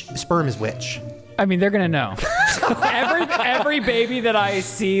which sperm is which. I mean, they're gonna know. every baby that I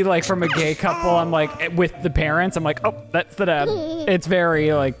see, like from a gay couple, I'm like with the parents. I'm like, oh, that's the dad. It's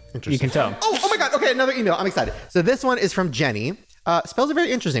very like you can tell. Oh my God. Okay, another email. I'm excited. So this one is from Jenny. Spells it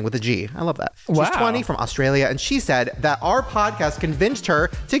very interesting with a G. I love that. She's Wow. 20 from Australia, and she said that our podcast convinced her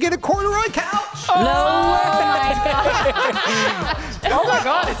to get a corduroy couch. Oh my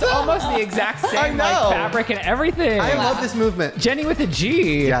God, it's almost the exact I same know. like fabric and everything. I love this movement. Jenny with a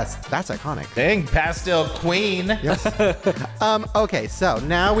G. Yes, that's iconic. Dang, pastel queen. Yes. Okay, so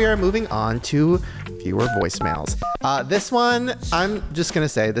now we are moving on to viewer voicemails. This one, I'm just going to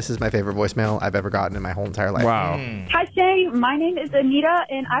say this is my favorite voicemail I've ever gotten in my whole entire life. Wow. Hi, Shay. My name is Anita,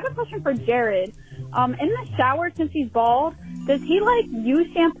 and I have a question for Jerid. In the shower, since he's bald, does he like use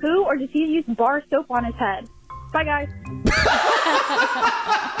shampoo or does he use bar soap on his head? Bye, guys.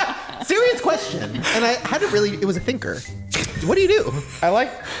 Serious question. And I had to really, it was a thinker. What do you do?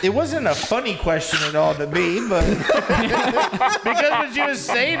 It wasn't a funny question at all to me, but because when she was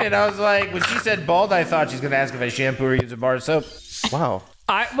saying it, I was like, when she said bald, I thought she's going to ask if I shampoo or use a bar of soap. Wow.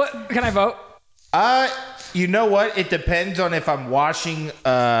 Can I vote? You know what? It depends on if I'm washing,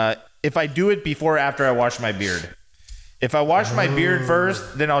 if I do it before or after I wash my beard. If I wash my beard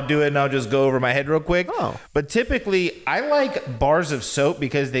first, then I'll do it and I'll just go over my head real quick. Oh. But typically, I like bars of soap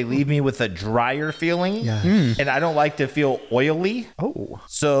because they leave me with a drier feeling. Yeah. And I don't like to feel oily. Oh.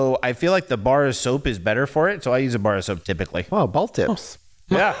 So I feel like the bar of soap is better for it. So I use a bar of soap typically. Wow, bald tips.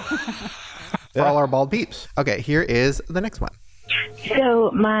 Yeah. For all our bald peeps. Okay, here is the next one.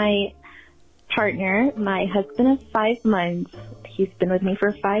 So my partner, my husband of 5 months, he's been with me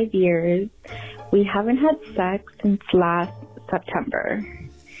for 5 years. We haven't had sex since last September.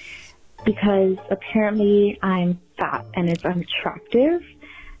 because apparently I'm fat and it's unattractive.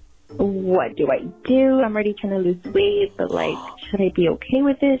 What do I do? I'm already trying to lose weight, but like, should I be okay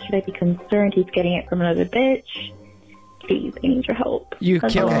with it? Should I be concerned he's getting it from another bitch? Please, I need your help. You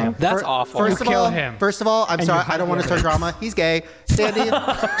kill him. That's awful. First of all, I'm And sorry. you I don't want to start drama. He's gay. Sandy,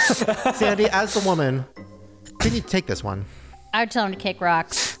 Sandy, as the woman, can you take this one? I would tell him to kick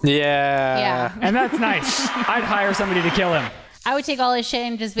rocks. Yeah. And that's nice. I'd hire somebody to kill him. I would take all his shit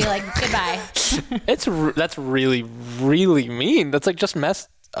and just be like, goodbye. That's really, really mean. That's like just messed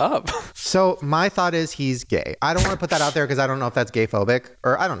up. So my thought is he's gay. I don't want to put that out there because I don't know if that's gay phobic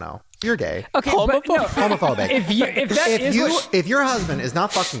or I don't know. You're gay. Okay, but no. Homophobic. If your husband is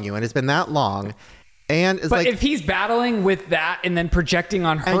not fucking you and it's been that long, and it's but if he's battling with that and then projecting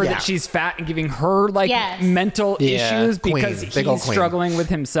on her that she's fat and giving her like mental issues because he's struggling with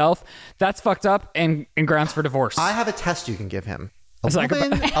himself, that's fucked up and grounds for divorce. I have a test you can give him. A Like woman?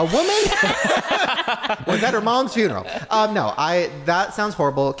 Was that her mom's funeral? No, that sounds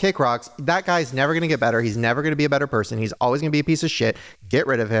horrible. Kick rocks. That guy's never going to get better. He's never going to be a better person. He's always going to be a piece of shit. Get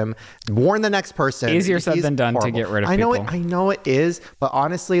rid of him. Warn the next person. Easier said than done to get rid of people. I know it is, but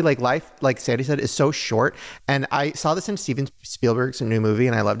honestly, like life, like Sandy said, is so short. And I saw this in Steven Spielberg's new movie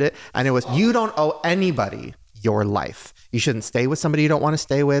and I loved it. And it was, you don't owe anybody your life. You shouldn't stay with somebody you don't want to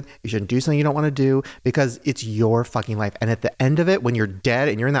stay with. You shouldn't do something you don't want to do because it's your fucking life. And at the end of it, when you're dead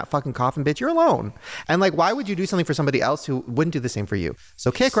and you're in that fucking coffin, bitch, you're alone. And like, why would you do something for somebody else who wouldn't do the same for you?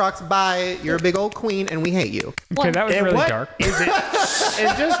 So kick rocks, bye. You're a big old queen and we hate you. Okay, that was really dark. Is it?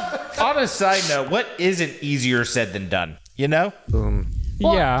 And just on a side note, what isn't easier said than done? You know? Boom.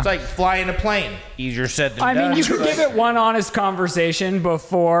 Yeah. It's like flying a plane. Easier said than done. I mean, you could give it one honest conversation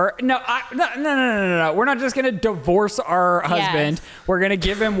before. No. We're not just going to divorce our husband. Yes. We're going to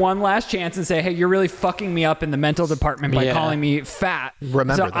give him one last chance and say, hey, you're really fucking me up in the mental department by calling me fat.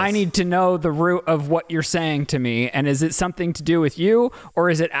 Remember so this. I need to know the root of what you're saying to me. And is it something to do with you? Or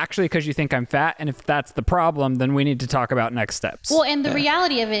is it actually because you think I'm fat? And if that's the problem, then we need to talk about next steps. Well, and the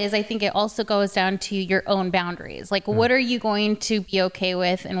reality of it is I think it also goes down to your own boundaries. Like, what are you going to be okay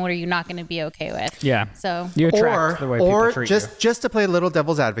with and what are you not going to be okay with? Yeah. So you attract the way people treat you. Just to play a little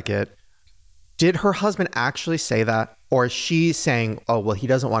devil's advocate, did her husband actually say that? Or is she saying, oh, well, he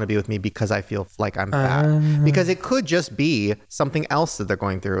doesn't want to be with me because I feel like I'm fat? Because it could just be something else that they're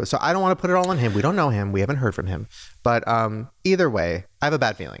going through. So I don't want to put it all on him. We don't know him. We haven't heard from him. But either way, I have a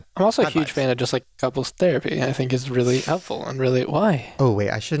bad feeling. I'm also a huge fan of just like couples therapy. I think is really helpful and really why. Oh, wait,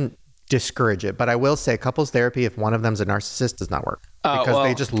 I shouldn't discourage it. But I will say couples therapy, if one of them's a narcissist, does not work. Because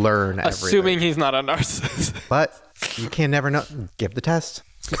they just learn everything. Assuming he's not a narcissist. But you can never know. Give the test.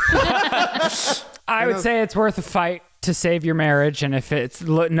 I would say it's worth a fight to save your marriage. And if it's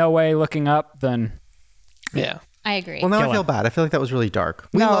no way looking up, then... Yeah. I agree. Well, now I feel bad. I feel like that was really dark.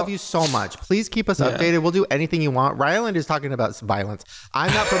 We love you so much. Please keep us updated. We'll do anything you want. Ryland is talking about violence.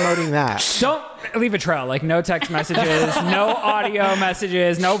 I'm not promoting that. Don't leave a trail. Like no text messages, no audio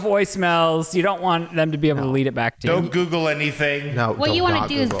messages, no voicemails. You don't want them to be able to lead it back to you. Don't Google anything. No. What you want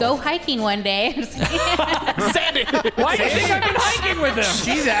to do is go hiking one day. Sandy, why do you think I've been hiking with him?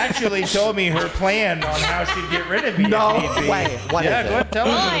 She's actually told me her plan on how she'd get rid of me. No if need be. way. What is Go it? ahead, tell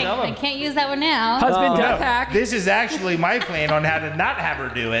Oh, him. I can't use that one now. Husband death No, hack. This is actually my plan on how to not have her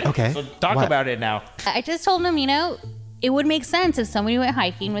do it. Okay. So talk What? about it now. I just told him, it would make sense if somebody went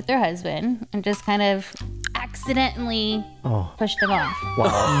hiking with their husband and just kind of accidentally pushed them off.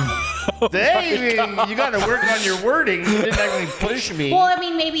 Wow. Hey, you got to work on your wording. You didn't actually push me. Well, I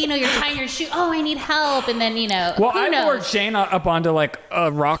mean, maybe, you're tying your shoe. Oh, I need help. And then, Well, who I knows? moored Shane up onto like a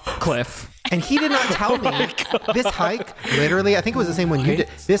rock cliff. And he did not tell me this hike. Literally, I think it was the same one you did.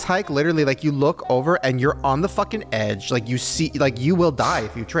 This hike, literally, like you look over and you're on the fucking edge. Like you see, like you will die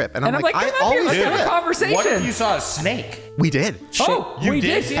if you trip. And I'm like, I come up here, always let's do have a it. conversation. What if you saw a snake? We did. Oh, You we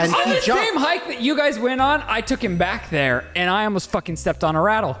did? did. And On he the jumped. same hike that you guys went on, I took him back there, and I almost fucking stepped on a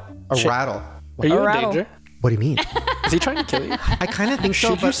rattle. A rattle. are you in rattle. danger? What do you mean? Is he trying to kill you? I kind of think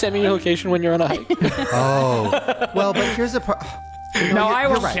so. Should you But send me your location when you're on a hike? well, but here's the part. No, I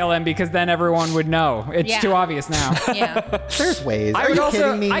you're won't right. kill him because then everyone would know. It's Yeah. too obvious now. Yeah. There's ways. I Are would you also.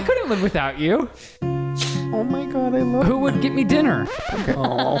 kidding me? I couldn't live without you. Oh my god, I love. Who would get me dinner?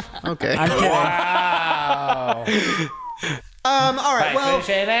 Okay. I'm kidding. Wow. All right. Well,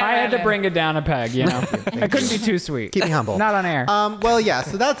 I had to bring it down a peg. I couldn't be too sweet. keep me humble. Not on air. Well, yeah.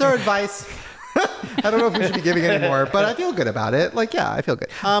 So that's our advice. I don't know if we should be giving any more, but I feel good about it. Like, yeah, I feel good.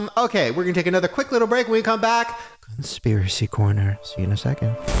 Okay, we're gonna take another quick little break. When we come back, Conspiracy Corner. See you in a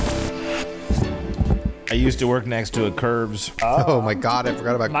second. I used to work next to a Curves. Oh my god, I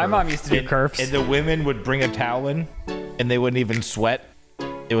forgot about My Curve. mom used to do curves. And the women would bring a towel in, and they wouldn't even sweat.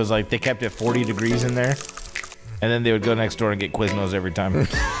 it was like they kept it 40 degrees in there. And then they would go next door and get Quiznos every time. Well,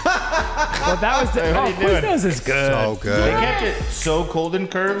 that was the. Oh, Quiznos is good. So good. They kept it so cold in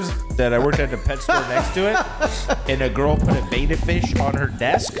Curves that I worked at the pet store next to it, and a girl put a beta fish on her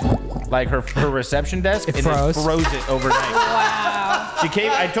desk, like her reception desk, and froze. it froze it overnight. Wow. She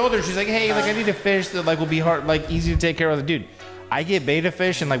came. I told her, she's like, hey, like I need a fish that like will be hard, like easy to take care of. Dude, I get beta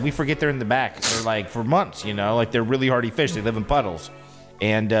fish and like we forget they're in the back for like for months. You know, like they're really hardy fish. They live in puddles.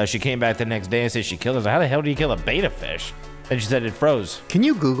 And she came back the next day and said she killed us. How the hell do you kill a beta fish? And she said it froze. Can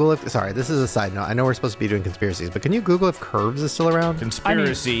you Google if? Sorry, this is a side note. I know we're supposed to be doing conspiracies, but can you Google if Curves is still around?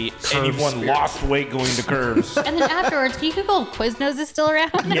 Conspiracy. Anyone lost weight going to Curves? And then afterwards, can you Google Quiznos is still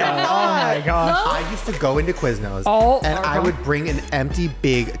around? Yeah. Oh my gosh. I used to go into Quiznos and I would bring an empty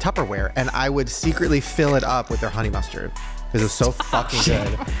big Tupperware and I would secretly fill it up with their honey mustard. Because it's so fucking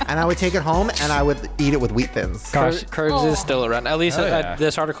good. And I would take it home and I would eat it with wheat thins. Gosh. Curves is still around. At least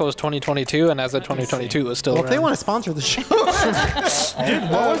this article is 2022, and as of 2022, it's still Well, around. if they want to sponsor the show.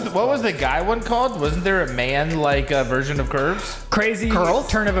 Dude, what was the guy one called? Wasn't there a man like version of Curves? Crazy Curls?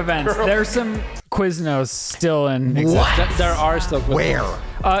 turn of events. There's some Quiznos still in existence. There are still Quiznos. Where?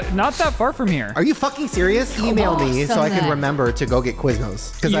 Not that far from here. Are you fucking serious? Email me so I can good. remember to go get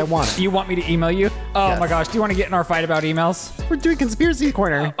Quiznos. Because I want it. You want me to email you? Oh Yes. my gosh. Do you want to get in our fight about emails? We're doing Conspiracy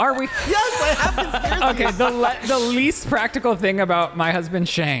Corner. Are we? Yes, I have conspiracy. Okay, the least practical thing about my husband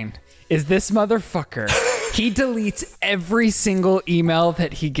Shane is this motherfucker. He deletes every single email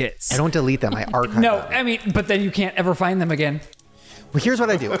that he gets. I don't delete them. I archive No, them. I mean, but then you can't ever find them again. Well, here's what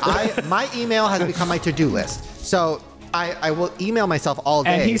I do. My email has become my to-do list. So I will email myself all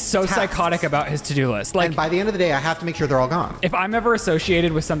day. And he's so tasks. psychotic about his to-do list. Like, And by the end of the day, I have to make sure they're all gone. if I'm ever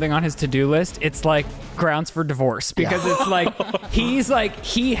associated with something on his to-do list, it's like grounds for divorce because it's like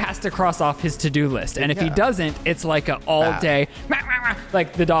he has to cross off his to-do list, and if he doesn't, it's like a all day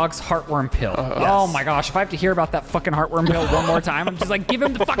like the dog's heartworm pill. Oh my gosh, if I have to hear about that fucking heartworm pill one more time, I'm just like, give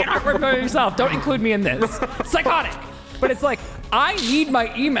him the fucking heartworm pill yourself. Don't include me in this. Psychotic. But it's like, I need my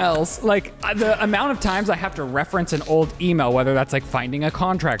emails. Like, the amount of times I have to reference an old email, whether that's like finding a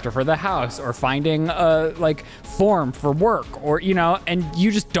contractor for the house or finding a like form for work or, you know, and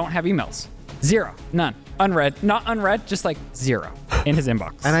you just don't have emails. Zero. None. Unread. Not unread, just like zero in his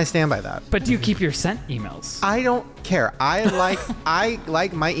inbox. And I stand by that. But do you keep your sent emails? I don't care. I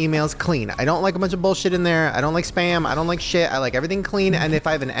like my emails clean. I don't like a bunch of bullshit in there. I don't like spam. I don't like shit. I like everything clean. And if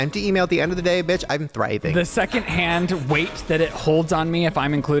I have an empty email at the end of the day, bitch, I'm thriving. The second-hand weight that it holds on me if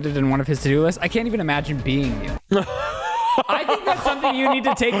I'm included in one of his to-do lists, I can't even imagine being you. I think that's something you need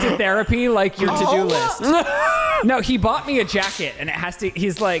to take to therapy, like your to-do list. No, he bought me a jacket, and it has to.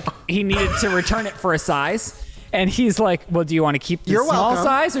 He's like, he needed to return it for a size, and he's like, well, do you want to keep the small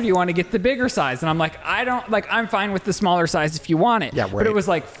size, or do you want to get the bigger size? And I'm like, I don't like. I'm fine with the smaller size if you want it. Yeah, right. But it was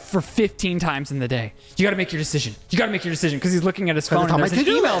like for 15 times in the day. You got to make your decision. You got to make your decision because he's looking at his phone and there's an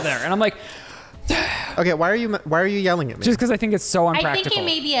email there, and I'm like. Okay, why are you yelling at me? Just because I think it's so unpractical. I think it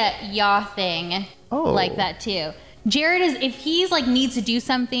may be a yaw thing like that too. Jared is, if he's like needs to do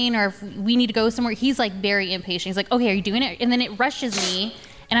something or if we need to go somewhere, he's like very impatient. He's like, okay, are you doing it? And then it rushes me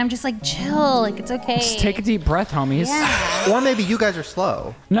and I'm just like, chill, like it's okay. Just take a deep breath, homies. Yeah. Or maybe you guys are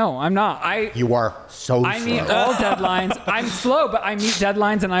slow. No, I'm not. You are so I slow. meet all deadlines. I'm slow, but I meet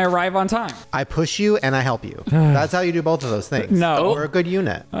deadlines and I arrive on time. I push you and I help you. That's how you do both of those things. No. We're a good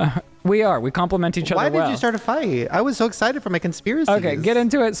unit. We are. We complement each other Why well. did you start a fight? I was so excited for my conspiracies. Okay, get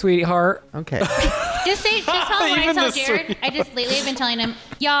into it, sweetheart. Okay. Just tell him what I tell Jared. I just lately have been telling him,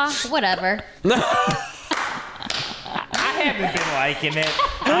 yeah, whatever. I haven't been liking it.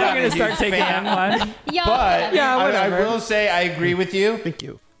 I'm going to start taking that one. Yeah, But Yeah, I whatever. will say I agree with you. Thank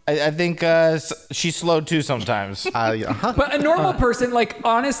you. I think she's slow too sometimes. Yeah. But a normal person, like,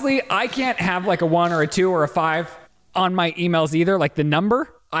 honestly, I can't have like a 1 or a 2 or a 5 on my emails either. Like the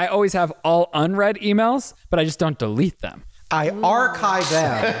number, I always have all unread emails, but I just don't delete them. I archive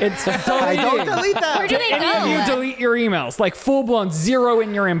them. It's I don't deleting. delete them. Where do they Any of you go? delete your emails, like full-blown 0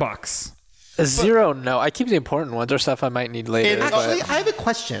 in your inbox. Zero, no. I keep the important ones or stuff I might need later. Actually, I have a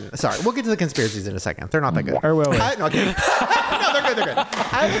question. Sorry, we'll get to the conspiracies in a second. They're not that good. Or will we? No, okay. No, they're good. They're good.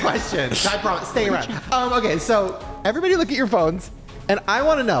 I have a question. I promise. Stay around. Okay, so everybody look at your phones, and I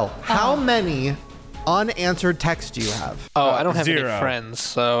want to know how many unanswered texts do you have? I don't have 0. any friends,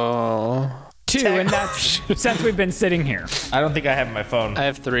 so 2, and that's since we've been sitting here. I don't think I have my phone. I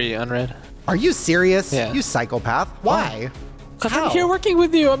have 3 unread. Are you serious? Yeah. You psychopath. Why? Because How? I'm here working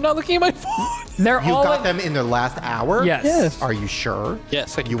with you. I'm not looking at my phone. They're You all got them in the last hour? Yes. Yes. Are you sure?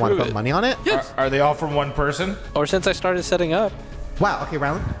 Yes, I can You want to prove put it. money on it? Yes. Are they all from one person? Or since I started setting up. Wow. Okay,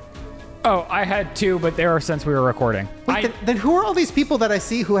 Ryland. Oh, I had 2, but they were since we were recording. Wait, then who are all these people that I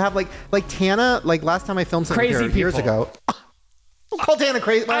see who have like Tana? Like last time I filmed something Crazy here years people. ago. Call Tana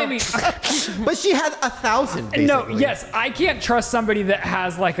crazy. Well, I mean, but she had 1,000. Basically. no, yes, I can't trust somebody that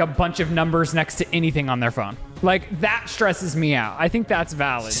has like a bunch of numbers next to anything on their phone. Like that stresses me out. I think that's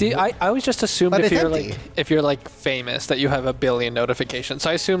valid. See, I always just assumed But if it's you're empty. if you're like famous that you have a billion notifications. So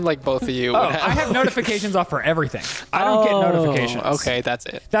I assumed like both of you Oh, would have. I have notifications off for everything. I don't get notifications. Okay, that's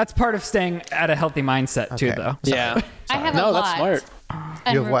it. That's part of staying at a healthy mindset too, Okay. though. Yeah. I have a No, lot. that's smart.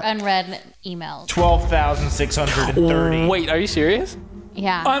 You have what? Unread emails. 12,630. Wait, are you serious?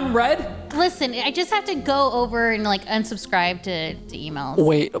 Yeah. Unread? Listen, I just have to go over and like unsubscribe to emails.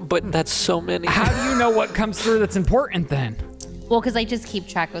 Wait, but that's so many. How do you know what comes through that's important then? Well, because I just keep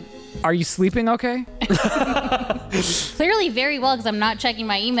track of. Are you sleeping okay? Clearly, very well, because I'm not checking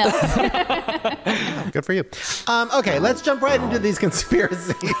my emails. Good for you. Okay, let's jump right into these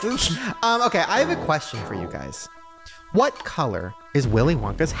conspiracies. Okay, I have a question for you guys. What color is Willy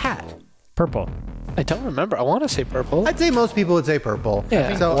Wonka's hat? Purple. I don't remember. I want to say purple. I'd say most people would say purple. Yeah. I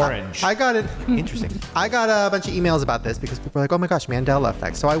think So orange. I got it. Interesting. I got a bunch of emails about this because people are like, oh my gosh, Mandela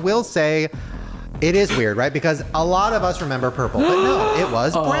Effects. So I will say it is weird, right? Because a lot of us remember purple, but no, it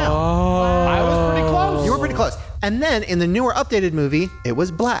was brown. I was pretty close. You were pretty close. And then in the newer updated movie, it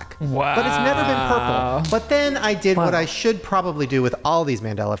was black. Wow. But it's never been purple. But then I did what I should probably do with all these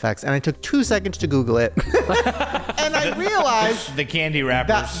Mandela Effects, and I took 2 seconds to Google it. And I realized The candy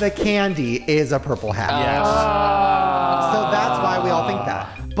wrappers. that the candy is a purple hat. Yes. So that's why we all think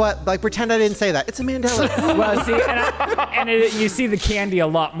that. But like, pretend I didn't say that. It's a Mandela. Well, see, you see the candy a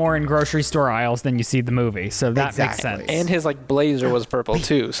lot more in grocery store aisles than you see the movie, so that Exactly. makes sense. And his like blazer was purple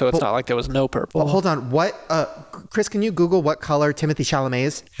too, so it's not like there was no purple. Well, hold on. What, Chris? Can you Google what color Timothy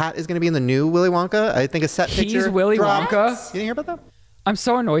Chalamet's hat is going to be in the new Willy Wonka? I think a set picture. He's Willy dropped. Wonka? You didn't hear about that? I'm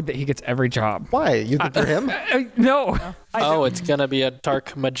so annoyed that he gets every job. Why? You think you're him? No. Oh, it's gonna be a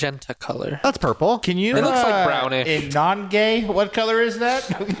dark magenta color. That's purple. Can you? It looks like brownish. In non-gay, what color is that?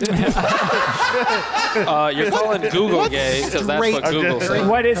 You're calling Google gay because that's what Great. Google said.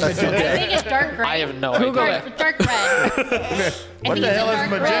 What is I magenta? think it's dark gray. I have no Google idea. it. Dark red. What the hell is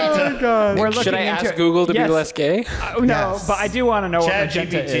magenta? We're looking Should I into ask Google to Yes. be less gay? No, Yes. but I do want to know what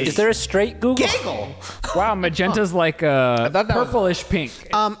magenta ChatGPT. Is there a straight Google? Wow, magenta's like a thought that was- purplish pink.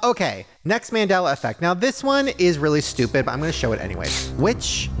 Okay, next Mandela effect. Now this one is really stupid, but I'm going to show it anyway.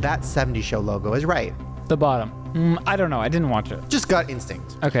 Which that 70s show logo is right? The bottom. I don't know. I didn't watch it. Just gut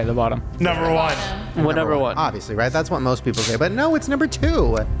instinct. Okay, the bottom. Number one. What number one? Obviously, right? That's what most people say. But no, it's number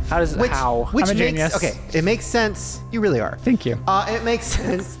 2. How does how? Which I'm a makes genius. okay. It makes sense. You really are. Thank you. It makes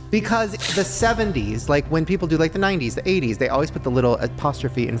sense because the 70s, like when people do like the 90s, the 80s, they always put the little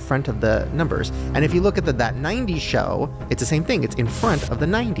apostrophe in front of the numbers. And if you look at that 90s show, it's the same thing. It's in front of the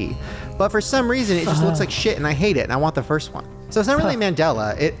 90. But for some reason, it just looks like shit, and I hate it, and I want the first one. So it's not really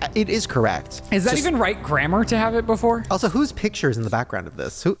Mandela. It is correct. Is that even right grammar to have it before? Also, whose picture is in the background of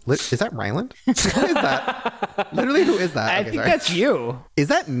this? Who is that? Ryland? Who is that? Literally, who is that? I Okay, think sorry. that's you. Is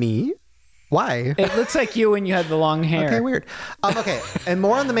that me? Why? It looks like you when you had the long hair. Okay, weird. Okay, and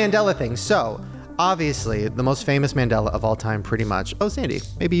more on the Mandela thing. So, obviously, the most famous Mandela of all time, pretty much. Oh, Sandy,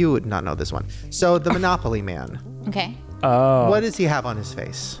 maybe you would not know this one. So, the Monopoly Man. Okay. Oh. What does he have on his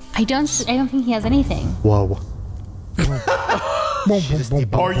face? I don't think he has anything. Whoa.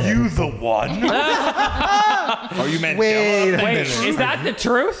 Are you the one? Are you Mandela? Wait a Wait, minute. is that the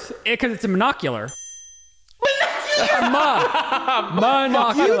truth? Because it's a monocular.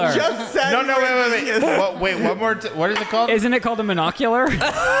 Monocular. You just said No, wait. Wait, one more. What is it called? Isn't it called a monocular?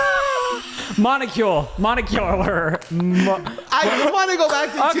 Monocular. I just want to go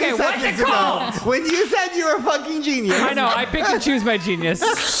back to Okay, 2 what's seconds it ago called? when you said you were a fucking genius. I know. I pick and choose my genius.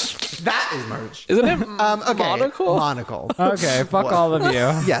 That is merch. Isn't it Okay. monocle? Monocle. Okay, fuck all of you.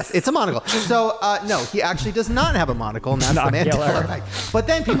 Yes, it's a monocle. So, no, he actually does not have a monocle, and that's the Monocular. Mandela effect. But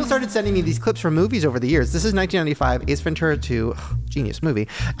then people started sending me these clips from movies over the years. This is 1995, Ace Ventura 2, genius movie.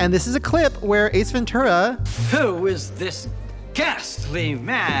 And this is a clip where Ace Ventura... Who is this ghastly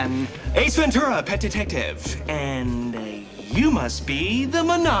man? Ace Ventura, pet detective. And you must be the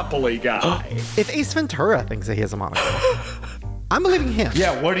Monopoly guy. If Ace Ventura thinks that he has a monocle, I'm believing him.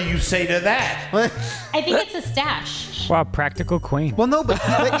 Yeah, what do you say to that? I think it's a stash. Wow, practical queen. Well, no, but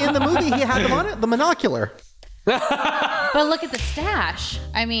in the movie, he had the monocular. But look at the stash.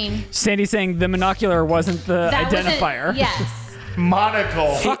 I mean, Sandy saying the monocular wasn't the that identifier. wasn't. Yes.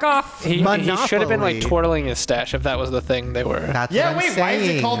 Monocle. Fuck off. He should have been like Monopoly. twirling his stash if that was the thing they were. That's Yeah, what I'm wait, why is it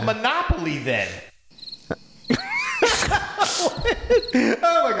saying. called Monopoly then?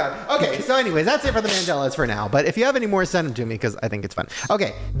 Oh my god. Okay, so anyways, that's it for the Mandelas for now. But if you have any more, send them to me because I think it's fun.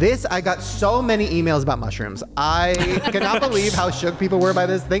 Okay, I got so many emails about mushrooms. I cannot believe how shook people were by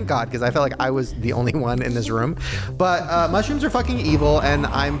this. Thank God, because I felt like I was the only one in this room. But mushrooms are fucking evil, and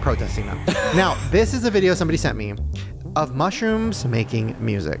I'm protesting them. Now, this is a video somebody sent me of mushrooms making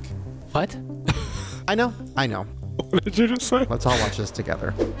music. What? I know. What did you just say? Let's all watch this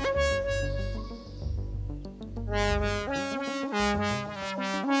together.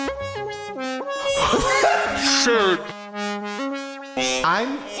 Sure.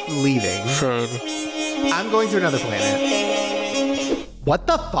 I'm leaving. Sure. I'm going to another planet. What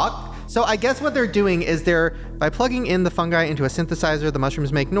the fuck? So I guess what they're doing is by plugging in the fungi into a synthesizer, the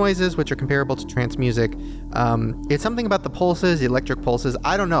mushrooms make noises, which are comparable to trance music. It's something about the pulses, the electric pulses.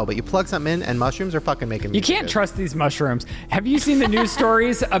 I don't know, but you plug something in and mushrooms are fucking making music. You can't trust these mushrooms. Have you seen the news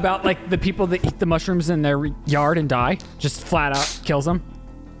stories about like the people that eat the mushrooms in their yard and die? Just flat out kills them?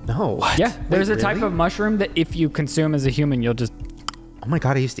 No. What? Yeah, there's a type really? of mushroom that if you consume as a human, you'll just... Oh my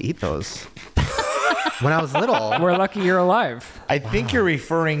God, I used to eat those. When I was little. We're lucky you're alive. I think you're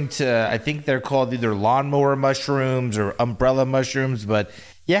referring to, I think they're called either lawnmower mushrooms or umbrella mushrooms, but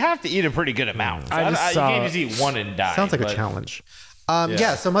you have to eat a pretty good amount. You can't just eat one and die. Sounds like a challenge.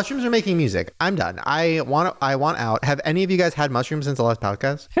 Yeah, so mushrooms are making music. I'm done. I want out. Have any of you guys had mushrooms since the last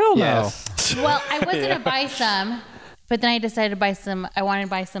podcast? Hell no. Yes. Well, I was going to buy some, but then I decided to buy some. I wanted to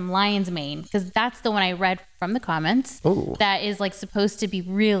buy some lion's mane because that's the one I read from the comments. Ooh. That is like supposed to be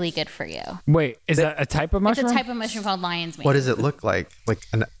really good for you. Wait, is that a type of mushroom? It's a type of mushroom called lion's mane. What does it look like? Like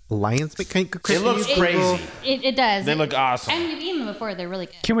a lion's mane? It looks crazy. It does. They look awesome. And you've eaten them before. They're really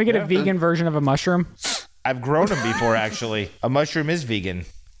good. Can we get a vegan version of a mushroom? I've grown them before, actually. A mushroom is vegan.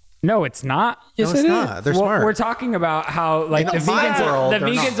 No, it's not. No, it's not. They're smart. We're talking about how like In the my vegans world, are they're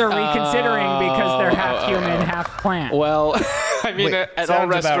reconsidering because they're half human, half plant. Well, I mean, Wait, at all sounds about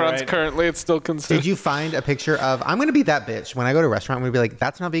restaurants right. currently, it's still considered. Did you find a picture of, I'm going to be that bitch. When I go to a restaurant, I'm going to be like,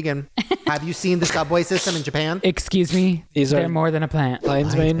 that's not vegan. Have you seen the subway system in Japan? Excuse me, These they're are- more than a plant.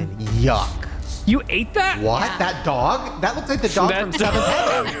 Lion's mane? Yuck. You ate that? What? Yeah. That dog? That looks like the dog from Seventh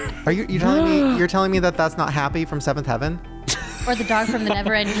Heaven. Are you you're telling me that that's not Happy from Seventh Heaven? Or the dog from the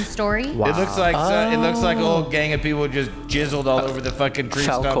Never-Ending Story. Wow. It looks like a whole gang of people just jizzled all over the fucking tree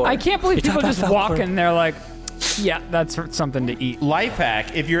stump. Falcor. I can't believe It's people about just Falcor. walk and they're like, yeah, that's something to eat. Life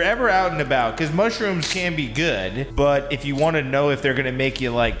hack, if you're ever out and about, because mushrooms can be good, but if you want to know if they're going to make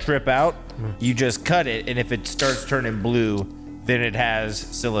you like trip out, you just cut it, and if it starts turning blue, then it has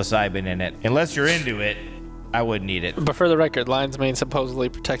psilocybin in it. Unless you're into it, I wouldn't eat it. But for the record, lion's mane supposedly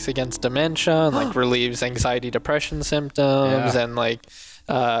protects against dementia and like relieves anxiety, depression symptoms, and like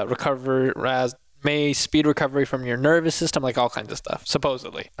may speed recovery from your nervous system, like all kinds of stuff,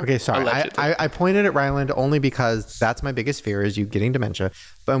 supposedly. Okay, sorry. I pointed at Ryland only because that's my biggest fear is you getting dementia.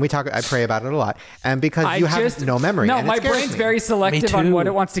 But when we talk, I pray about it a lot. And because you have no memory. No, and it my scares brain's me. very selective on what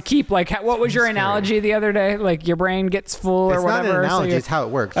it wants to keep. Like, what was your analogy the other day? Like, your brain gets full or It's whatever. not an analogy, so it's how it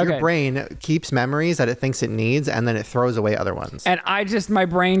works. Okay. Your brain keeps memories that it thinks it needs, and then it throws away other ones. And my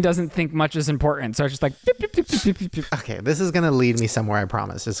brain doesn't think much is important. So it's just like, beep, beep, beep, beep, beep, beep, beep. Okay, this is going to lead me somewhere, I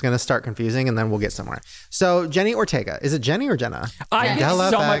promise. It's going to start confusing, and then we'll get somewhere. So, Jenny Ortega. Is it Jenny or Jenna? I get Mandela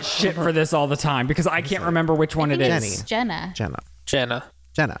so much Effects. shit for this all the time because I can't remember which one it is. Jenny. Jenna.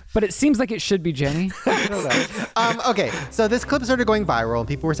 Jenna. But it seems like it should be Jenny. Okay, so this clip started going viral, and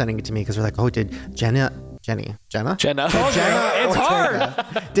people were sending it to me because they're like, oh, did Jenna? It's hard.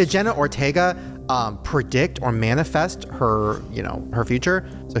 Did Jenna Ortega predict or manifest her, her future?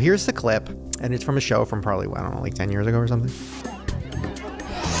 So here's the clip, and it's from a show from probably, I don't know, like 10 years ago or something.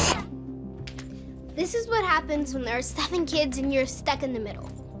 This is what happens when there are 7 kids and you're stuck in the middle.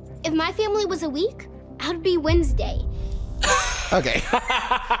 If my family was a week, I would be Wednesday. Okay.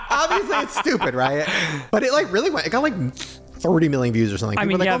 Obviously, it's stupid, right? But it really went. It got 30 million views or something. I People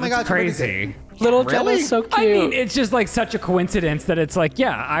mean, were yeah, oh my that's God, crazy. Little Really? Jenna's so cute. I mean, it's just like such a coincidence that it's like,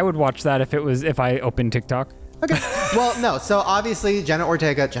 yeah, I would watch that if I opened TikTok. Okay. Well, no. So obviously, Jenna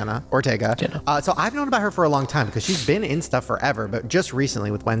Ortega. So I've known about her for a long time because she's been in stuff forever. But just recently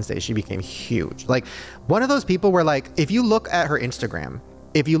with Wednesday, she became huge. Like one of those people where if you look at her Instagram,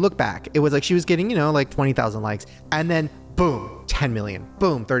 if you look back, it was like she was getting, 20,000 likes. And then boom, 10 million,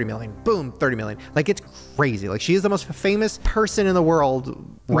 boom, 30 million, boom, 30 million. Like it's crazy. Like she is the most famous person in the world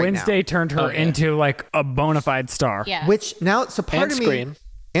right Wednesday now. turned her into like a bona fide star. Yeah. Which now, so part And of me. Scream.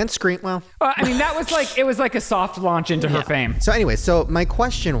 And Scream, well. I mean, it was like a soft launch into her fame. So anyway, so my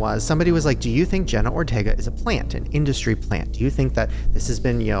question was, somebody was like, do you think Jenna Ortega is a plant, an industry plant? Do you think that this has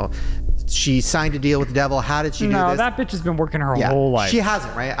been, she signed a deal with the devil. How did she do this? No, that bitch has been working her whole life. She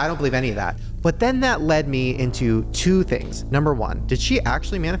hasn't, right? I don't believe any of that. But then that led me into two things. Number one, did she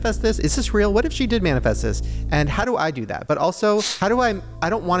actually manifest this? Is this real? What if she did manifest this? And how do I do that? But also, how do I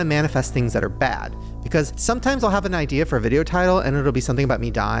don't want to manifest things that are bad, because sometimes I'll have an idea for a video title and it'll be something about me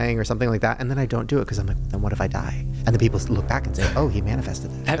dying or something like that. And then I don't do it because I'm like, then what if I die? And then people look back and say, oh, he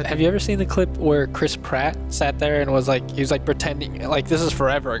manifested it. Have you ever seen the clip where Chris Pratt sat there and he was like pretending, like this is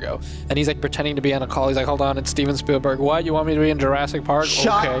forever ago, and he's like pretending to be on a call. He's like, hold on, it's Steven Spielberg. What? You want me to be in Jurassic Park?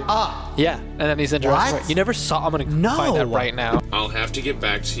 Shut okay. up. Yeah, and then he's in Jurassic Park. You never saw? I'm gonna find that right now. I'll have to get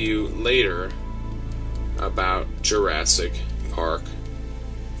back to you later about Jurassic Park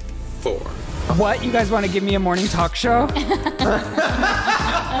 4. What? You guys want to give me a morning talk show?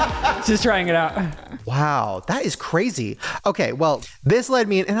 Just trying it out. Wow, that is crazy. Okay, well, this led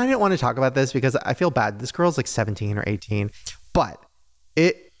me, and I didn't want to talk about this because I feel bad. This girl's like 17 or 18, but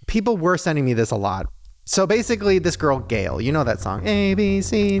people were sending me this a lot. So basically, this girl, Gail, you know that song, A, B,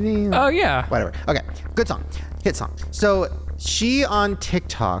 C, D. Oh, yeah. Whatever. Okay, good song. Hit song. So she on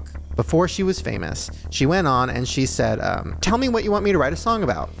TikTok, before she was famous, she went on and she said, tell me what you want me to write a song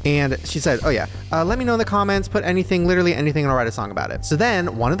about. And she said, oh yeah, let me know in the comments, put anything, literally anything, and I'll write a song about it. So then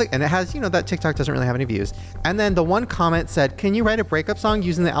and it has, that TikTok doesn't really have any views. And then the one comment said, can you write a breakup song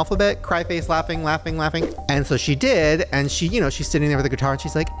using the alphabet? Cry face, laughing, laughing, laughing. And so she did. And she, she's sitting there with the guitar and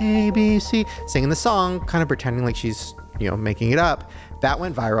she's like, A, B, C, singing the song, kind of pretending like she's, making it up. That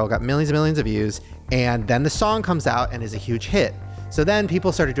went viral, got millions and millions of views. And then the song comes out and is a huge hit. So then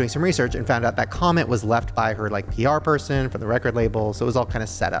people started doing some research and found out that comment was left by her PR person for the record label. So it was all kind of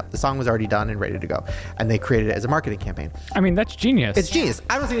set up. The song was already done and ready to go. And they created it as a marketing campaign. I mean, that's genius. It's genius.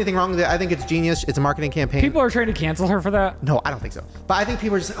 I don't see anything wrong with it. I think it's genius. It's a marketing campaign. People are trying to cancel her for that? No, I don't think so. But I think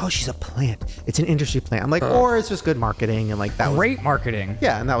people are just like, oh, she's a plant. It's an industry plant. I'm like, or it's just good marketing. And that Great marketing.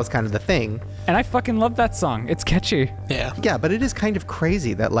 Yeah, and that was kind of the thing. And I fucking love that song. It's catchy. Yeah. Yeah, but it is kind of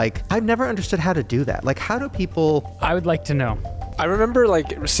crazy that I've never understood how to do that. How do people... I would like to know. I remember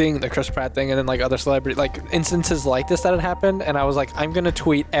seeing the Chris Pratt thing and then other celebrity instances like this that had happened, and I was like, I'm gonna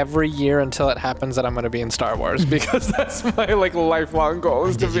tweet every year until it happens that I'm gonna be in Star Wars, because that's my lifelong goal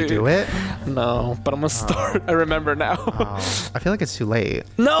is to be. Did you do it? No, but I'm gonna start. I remember now. I feel like it's too late.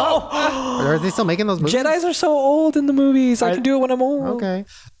 No. Are they still making those movies? Jedis are so old in the movies. I can do it when I'm old. Okay.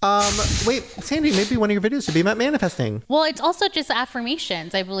 Wait, Sandy, maybe one of your videos should be about manifesting. Well, it's also just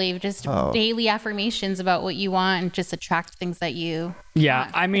affirmations, I believe, just daily affirmations about what you want and just attract things that you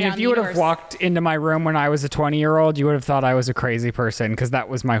Yeah, I mean, if you would have walked into my room when I was a 20-year-old, you would have thought I was a crazy person, because that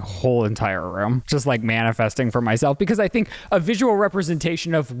was my whole entire room, just manifesting for myself. Because I think a visual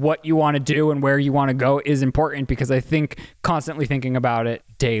representation of what you want to do and where you want to go is important, because I think constantly thinking about it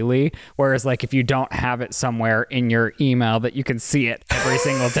daily, whereas if you don't have it somewhere in your email that you can see it every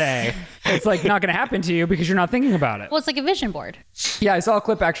single day, it's not going to happen to you because you're not thinking about it. Well, it's like a vision board. Yeah, I saw a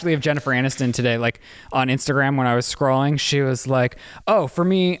clip actually of Jennifer Aniston today, on Instagram when I was scrolling. She was like, oh, for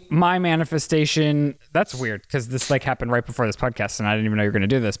me, my manifestation, that's weird because this happened right before this podcast and I didn't even know you were going to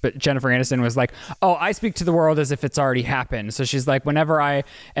do this. But Jennifer Aniston was like, oh, I speak to the world as if it's already happened. So she's like, whenever I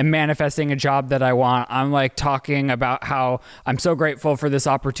am manifesting a job that I want, I'm talking about how I'm so grateful for this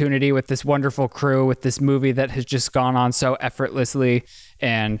opportunity with this wonderful crew, with this movie that has just gone on so effortlessly.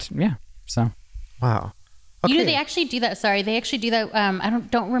 And yeah, so. Wow. Okay. They actually do that. Sorry, they actually do that. I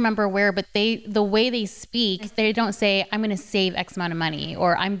don't remember where, but the way they speak, they don't say, I'm going to save X amount of money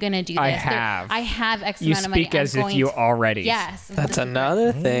or I'm going to do this. I have X amount of money. You speak as if you already. Yes. That's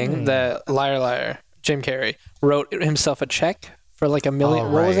another thing that Liar, Jim Carrey, wrote himself a check for $1 million.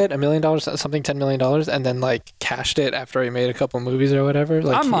 Oh, what was right. it? $1 million, something, $10 million, and then cashed it after he made a couple movies or whatever.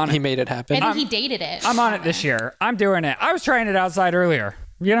 He made it happen. I think he dated it. I'm on it this year. I'm doing it. I was trying it outside earlier.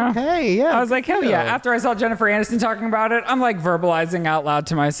 Hey, yeah. I was like, hell yeah. After I saw Jennifer Aniston talking about it, I'm verbalizing out loud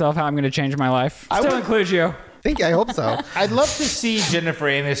to myself how I'm going to change my life. Still includes you. I hope so. I'd love to see Jennifer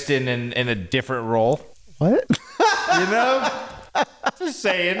Aniston in a different role. What? Just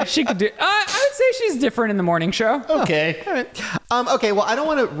saying. She could do. I would say she's different in the morning show. Okay. All right. Okay. Well, I don't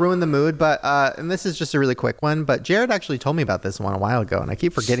want to ruin the mood, but and this is just a really quick one. But Jerid actually told me about this one a while ago, and I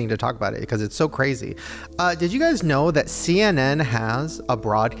keep forgetting to talk about it because it's so crazy. Did you guys know that CNN has a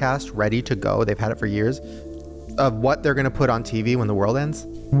broadcast ready to go? They've had it for years. of what they're going to put on TV when the world ends?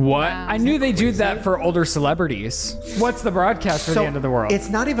 What? I knew they do that for older celebrities. What's the broadcast for the end of the world? It's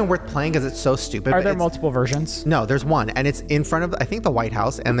not even worth playing because it's so stupid. Are there multiple versions? No, there's one, and it's in front of, I think, the White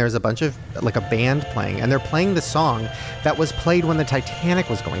House, and there's a bunch of, like, a band playing, and they're playing the song that was played when the Titanic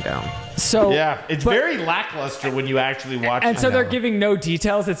was going down. So yeah, it's very lackluster when you actually watch it. And so they're giving no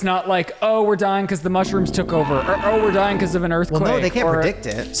details. It's not like, oh, we're dying because the mushrooms took over, or oh, we're dying because of an earthquake. Well, no, they can't predict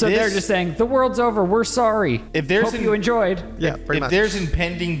it. So they're just saying, the world's over, we're sorry. Hope you enjoyed. Yeah, pretty much. If there's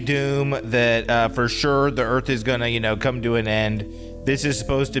impending doom that for sure the earth is gonna, come to an end, this is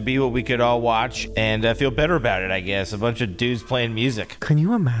supposed to be what we could all watch and feel better about it, I guess. A bunch of dudes playing music. Can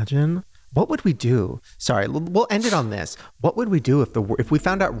you imagine? What would we do? Sorry, we'll end it on this. What would we do if we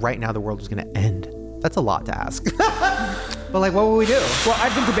found out right now the world was going to end? That's a lot to ask. But like, what would we do? Well,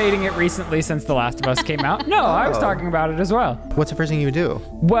 I've been debating it recently since The Last of Us came out. No, I was talking about it as well. What's the first thing you would do?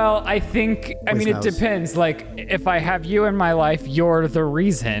 Well, I think, it depends. Like, if I have you in my life, you're the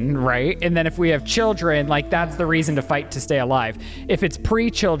reason, right? And then if we have children, like, that's the reason to fight to stay alive. If it's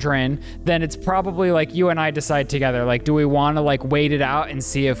pre-children, then it's probably like you and I decide together, like, do we want to like wait it out and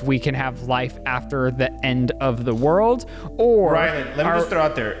see if we can have life after the end of the world? Or Ryland, let me just throw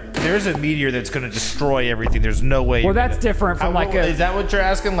out there, there's a meteor that's going to destroy everything. There's no way. Well, that's different from is that what you're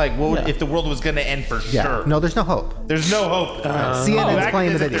asking? Like, what would, if the world was going to end for sure? No, there's no hope. There's no hope. CNN's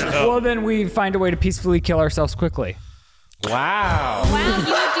playing the video. Well, then we find a way to peacefully kill ourselves quickly. Wow.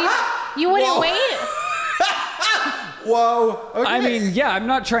 Wow, you wouldn't wait? Whoa. Okay. I mean, yeah, I'm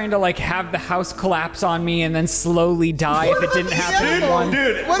not trying to like have the house collapse on me and then slowly die if it didn't happen in one.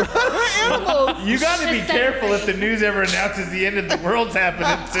 Dude, what about our animals? You got to be careful if the news ever announces the end of the world's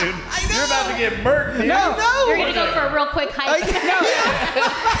happening soon. You're about to get murked. Dude. No. You're going to go for a real quick hike.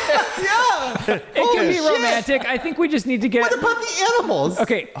 Yeah. It can be romantic. I think we just need to get... What about the animals?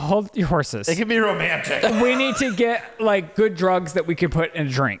 Okay, hold your horses. It can be romantic. We need to get like good drugs that we could put in a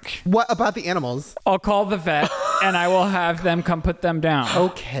drink. What about the animals? I'll call the vet and I will have them come put them down.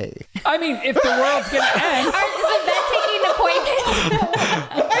 Okay. I mean, if the world's going to end... Is the vet taking appointments?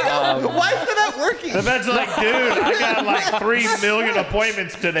 I know. Why is that working? The vet's like, dude, I got like 3 million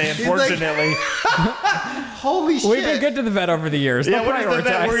appointments today, unfortunately. Holy shit. We've been good to the vet over the years. Yeah, They'll what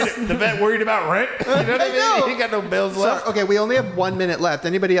is the vet worried about rent? You know what I mean? He got no bills left. Okay, we only have 1 minute left.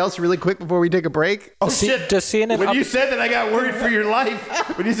 Anybody else really quick before we take a break? Oh, shit. Does CNN when you said that, I got worried for your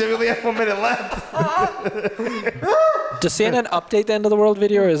life. When you said we only have 1 minute left. Does CNN update the end of the world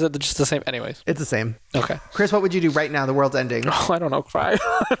video, or is it just the same anyways? It's the same. Okay. Chris, what would you do right now? The world's ending. Oh, I don't know. Cry.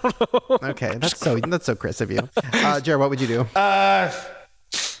 I don't know. Okay, that's so Chris of you. Jared, what would you do? I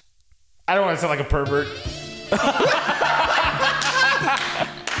don't want to sound like a pervert.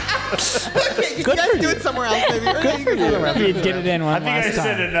 You guys do it somewhere else, maybe. Good for you. You'd get it in one I think last I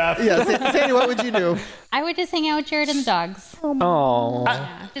said time. enough. Yeah, Sandy, what would you do? I would just hang out with Jared and the dogs. Oh.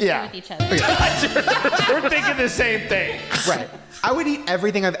 Just be with each other. We're thinking the same thing. Right. I would eat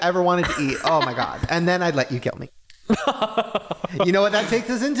everything I've ever wanted to eat. Oh my God. And then I'd let you kill me. You know what that takes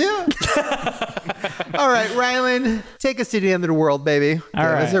us into? All right, Ryland, take us to the end of the world, baby. Give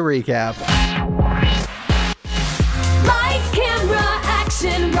us a recap. Lights, camera,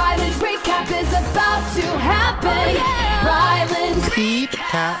 action. Ryland's recap is about to happen. Ryland's Peep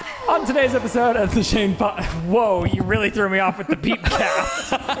Cat. On today's episode of the Shane Whoa, you really threw me off with the Peep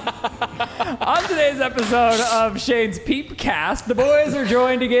Cast. On today's episode of Shane's Peep Cast, the boys are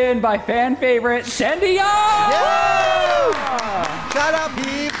joined again by fan favorite Sandy Young. Yeah! Shout out,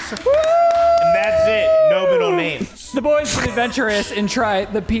 peeps. Woo! And that's it. No middle name. The boys been adventurous and try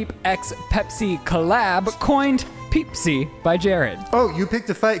the Peep X Pepsi collab, coined Peepsy by Jerid. Oh, you picked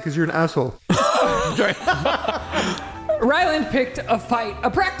a fight because you're an asshole. Ryland picked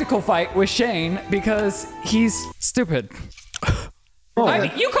a practical fight with Shane because he's stupid. I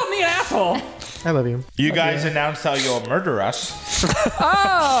mean, you called me an asshole. I love you. You guys announced how you'll murder us.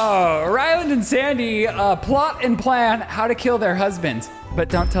 Oh, Ryland and Sandy plot and plan how to kill their husbands, but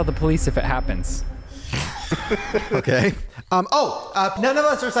don't tell the police if it happens. Okay. None of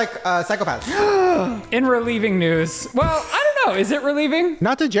us are psychopaths. In relieving news, well, I don't know. Is it relieving?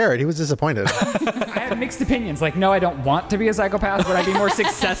 Not to Jared. He was disappointed. I have mixed opinions. Like, no, I don't want to be a psychopath. Would I be more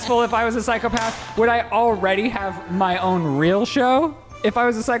successful if I was a psychopath? Would I already have my own real show if I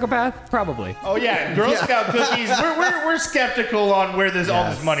was a psychopath? Probably. Oh yeah, Girl Scout cookies. We're skeptical on where all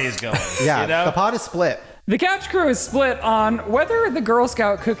this money is going. Yeah, you know? the pot is split. The couch crew is split on whether the Girl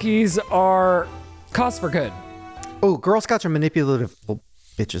Scout cookies are cause for good. Oh, Girl Scouts are manipulative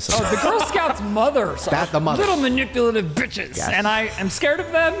bitches. Oh, the Girl Scouts' mothers are the mothers. little manipulative bitches. Yes. And I am scared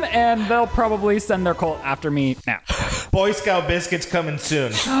of them, and they'll probably send their cult after me now. Boy Scout biscuits coming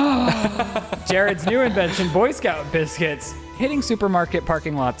soon. Jared's new invention, Boy Scout biscuits, hitting supermarket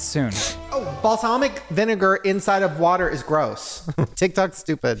parking lots soon. Oh, balsamic vinegar inside of water is gross. TikTok's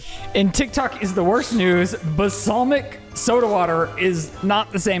stupid. And TikTok is the worst news. Balsamic soda water is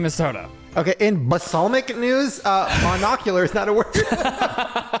not the same as soda. Okay, in balsamic news, monocular is not a word. And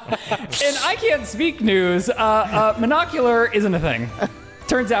I can't speak news. Monocular isn't a thing.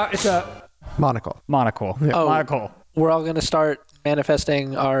 Turns out it's a monocle. Monocle. Yeah. Oh, Monocle. We're all going to start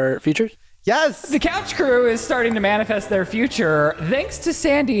manifesting our futures? Yes. The Couch Crew is starting to manifest their future thanks to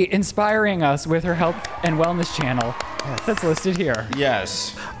Sandy inspiring us with her health and wellness channel. Yes. That's listed here.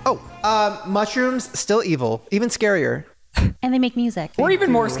 Yes. Oh, mushrooms, still evil. Even scarier. And they make music. We're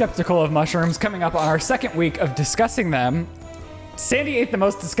even more skeptical of mushrooms coming up on our second week of discussing them. Sandy ate the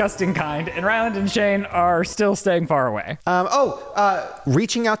most disgusting kind, and Ryland and Shane are still staying far away.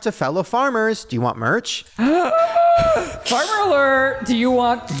 Reaching out to fellow farmers. Do you want merch? Farmer alert! Do you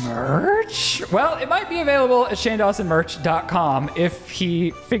want merch? Well, it might be available at ShanedawsonMerch.com if he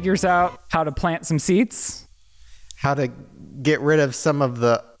figures out how to plant some seeds. How to get rid of some of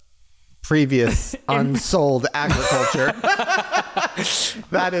the previous unsold agriculture.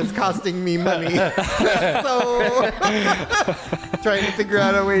 That is costing me money. So trying to figure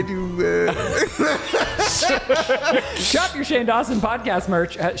out a way to shop your Shane Dawson podcast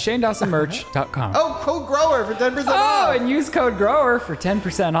merch at ShanedawsonMerch.com. Oh, code GROWER for 10% off. Oh, and use code GROWER for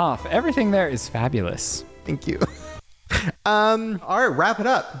 10% off. Everything there is fabulous. Thank you. All right, wrap it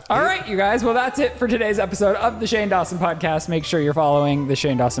up. All right, you guys. Well, that's it for today's episode of the Shane Dawson Podcast. Make sure you're following the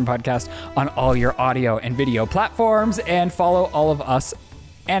Shane Dawson Podcast on all your audio and video platforms, and follow all of us.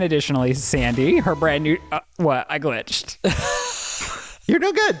 And additionally, Sandy, her brand new, I glitched. You're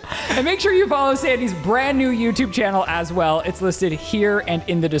no good. And make sure you follow Sandy's brand new YouTube channel as well. It's listed here and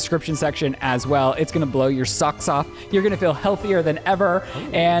in the description section as well. It's going to blow your socks off. You're going to feel healthier than ever.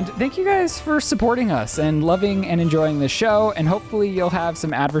 And thank you guys for supporting us and loving and enjoying the show. And hopefully you'll have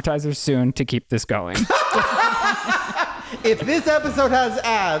some advertisers soon to keep this going. If this episode has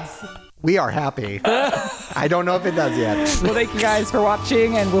ads, we are happy. I don't know if it does yet. Well, thank you guys for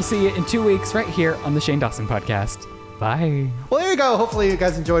watching, and we'll see you in 2 weeks right here on the Shane Dawson Podcast. Bye. Well, there you go. Hopefully you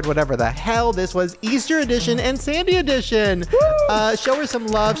guys enjoyed whatever the hell this was. Easter edition and Sandy edition. Show her some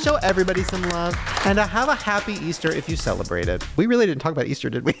love. Show everybody some love. And have a happy Easter if you celebrate it. We really didn't talk about Easter,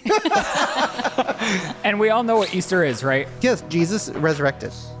 did we? And we all know what Easter is, right? Yes, Jesus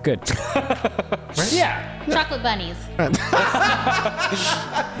resurrected. Good. Right? Yeah. Chocolate bunnies.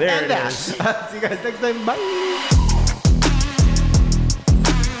 There it is. See you guys next time. Bye.